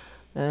church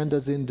and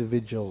as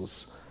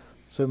individuals.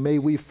 So may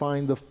we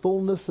find the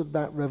fullness of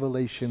that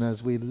revelation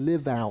as we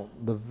live out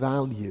the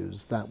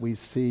values that we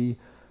see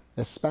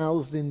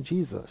espoused in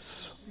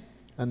Jesus,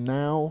 and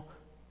now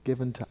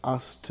given to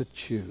us to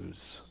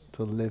choose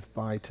to live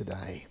by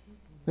today.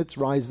 Let's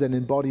rise then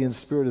in body and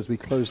spirit as we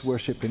close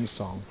worship in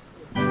song.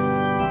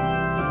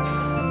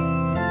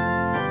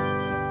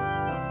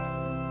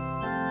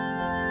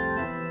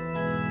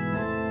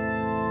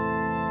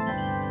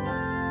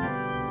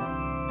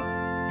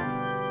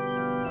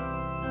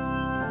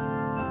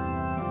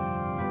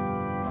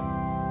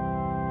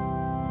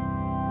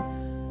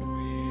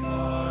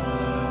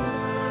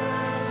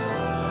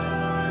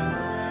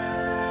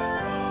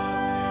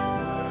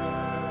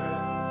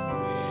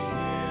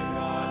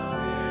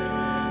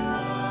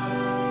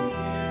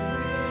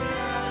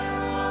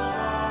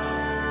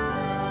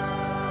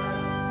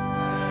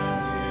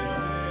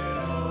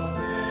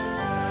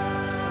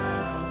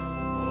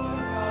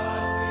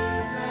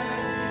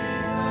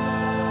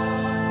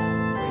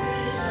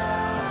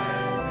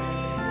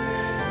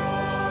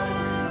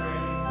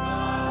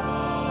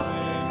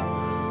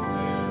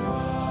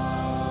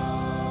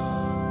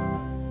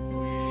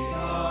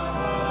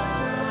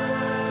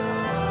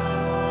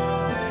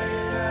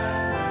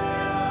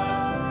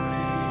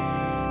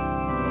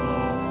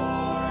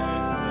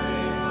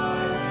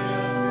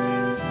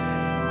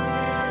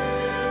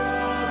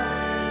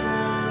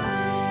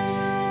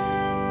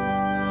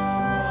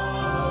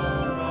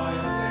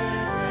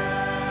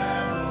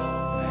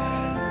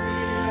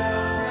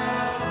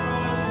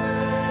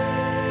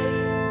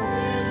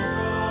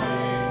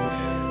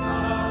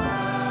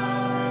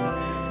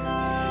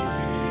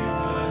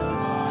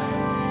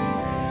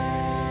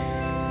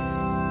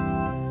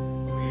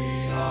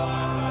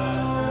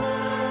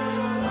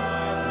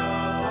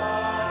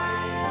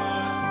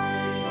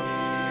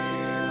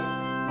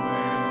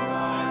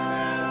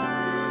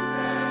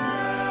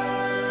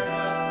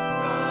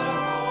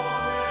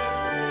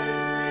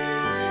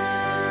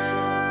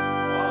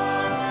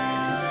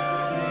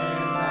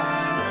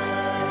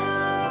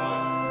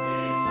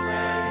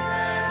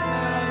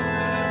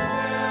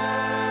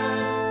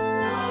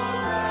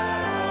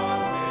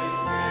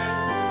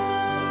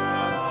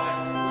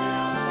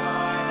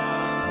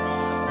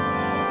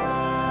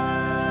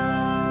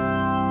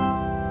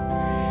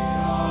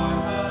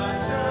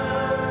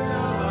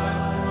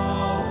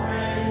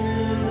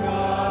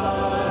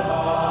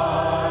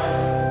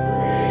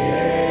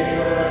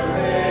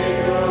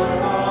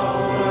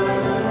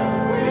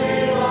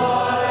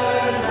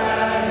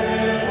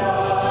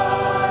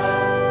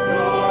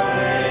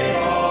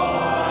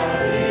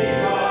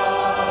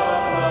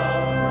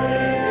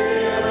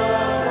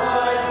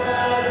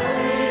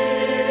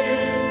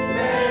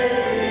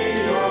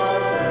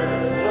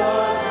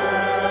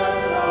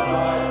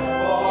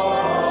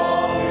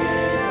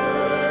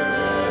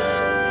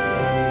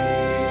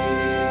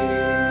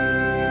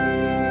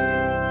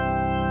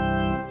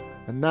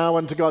 Now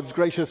unto God's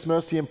gracious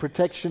mercy and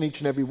protection each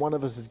and every one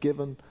of us is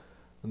given,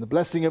 and the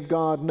blessing of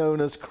God, known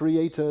as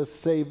Creator,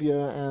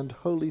 Savior, and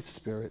Holy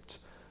Spirit,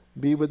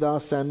 be with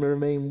us and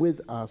remain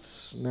with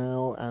us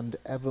now and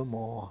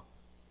evermore.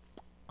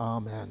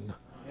 Amen.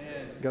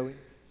 Amen. Go in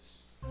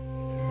peace.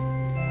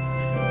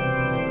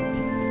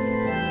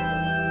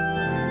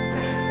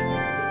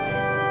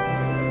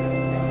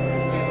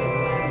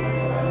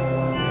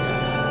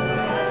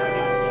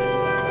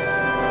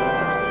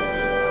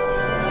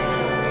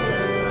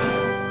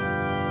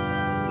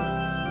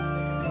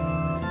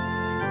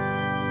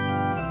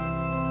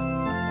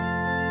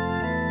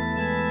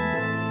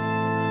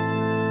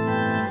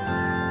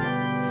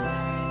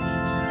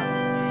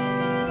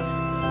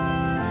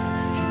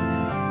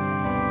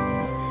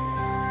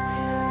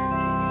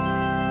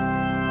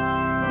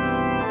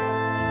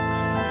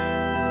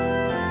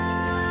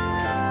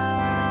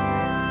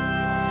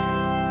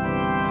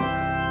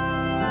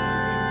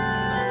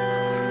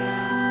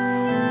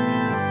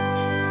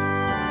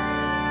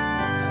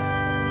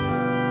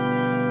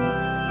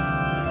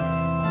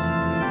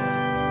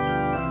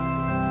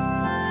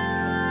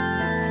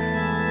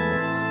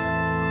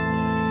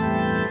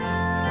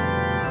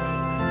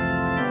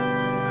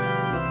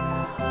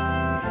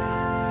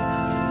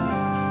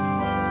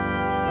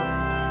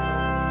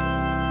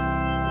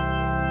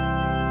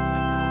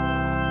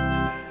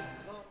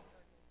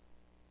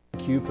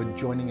 thank you for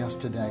joining us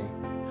today.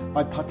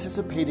 By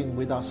participating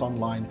with us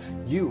online,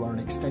 you are an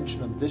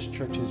extension of this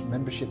church's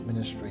membership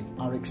ministry,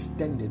 our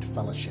extended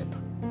fellowship.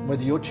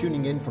 Whether you're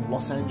tuning in from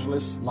Los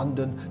Angeles,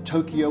 London,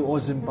 Tokyo, or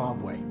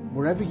Zimbabwe,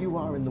 wherever you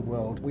are in the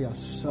world, we are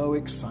so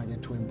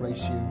excited to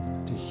embrace you,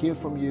 to hear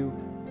from you,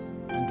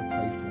 and to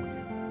pray for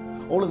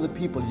you. All of the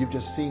people you've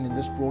just seen in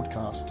this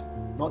broadcast,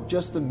 not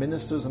just the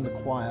ministers and the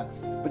choir,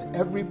 but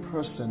every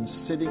person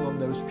sitting on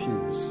those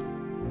pews,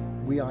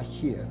 we are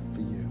here for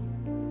you.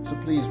 So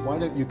please, why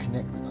don't you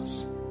connect with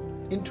us?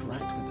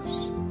 Interact with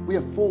us. We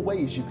have 4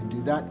 ways you can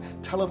do that: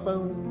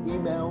 telephone,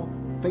 email,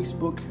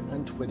 Facebook,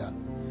 and Twitter.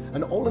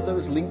 And all of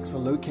those links are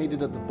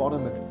located at the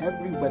bottom of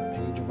every web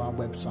page of our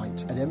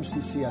website at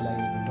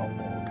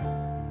MCCLA.org.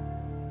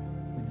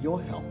 With your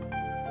help,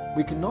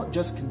 we can not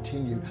just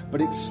continue,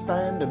 but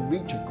expand and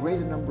reach a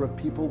greater number of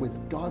people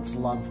with God's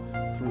love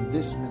through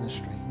this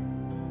ministry.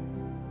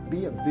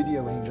 Be a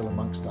video angel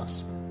amongst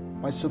us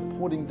by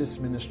supporting this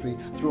ministry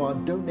through our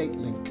donate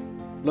link,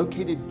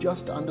 located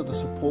just under the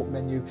support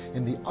menu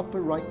in the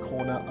upper right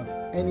corner of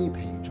any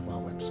page of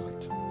our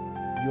website.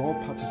 Your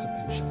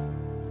participation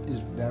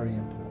is very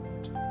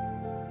important.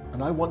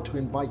 And I want to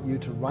invite you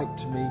to write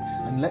to me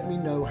and let me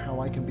know how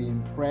I can be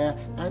in prayer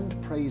and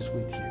praise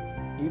with you.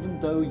 Even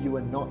though you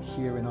are not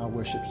here in our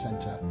worship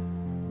center,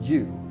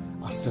 you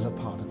are still a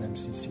part of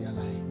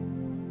MCCLA.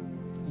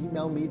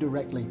 Email me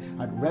directly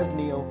at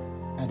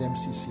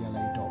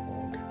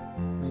revneil@mccla.org.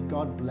 May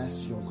God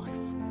bless your life.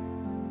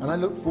 And I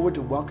look forward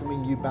to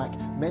welcoming you back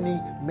many,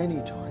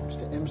 many times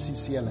to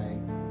MCCLA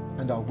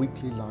and our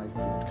weekly live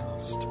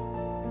broadcast.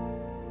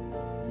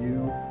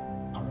 You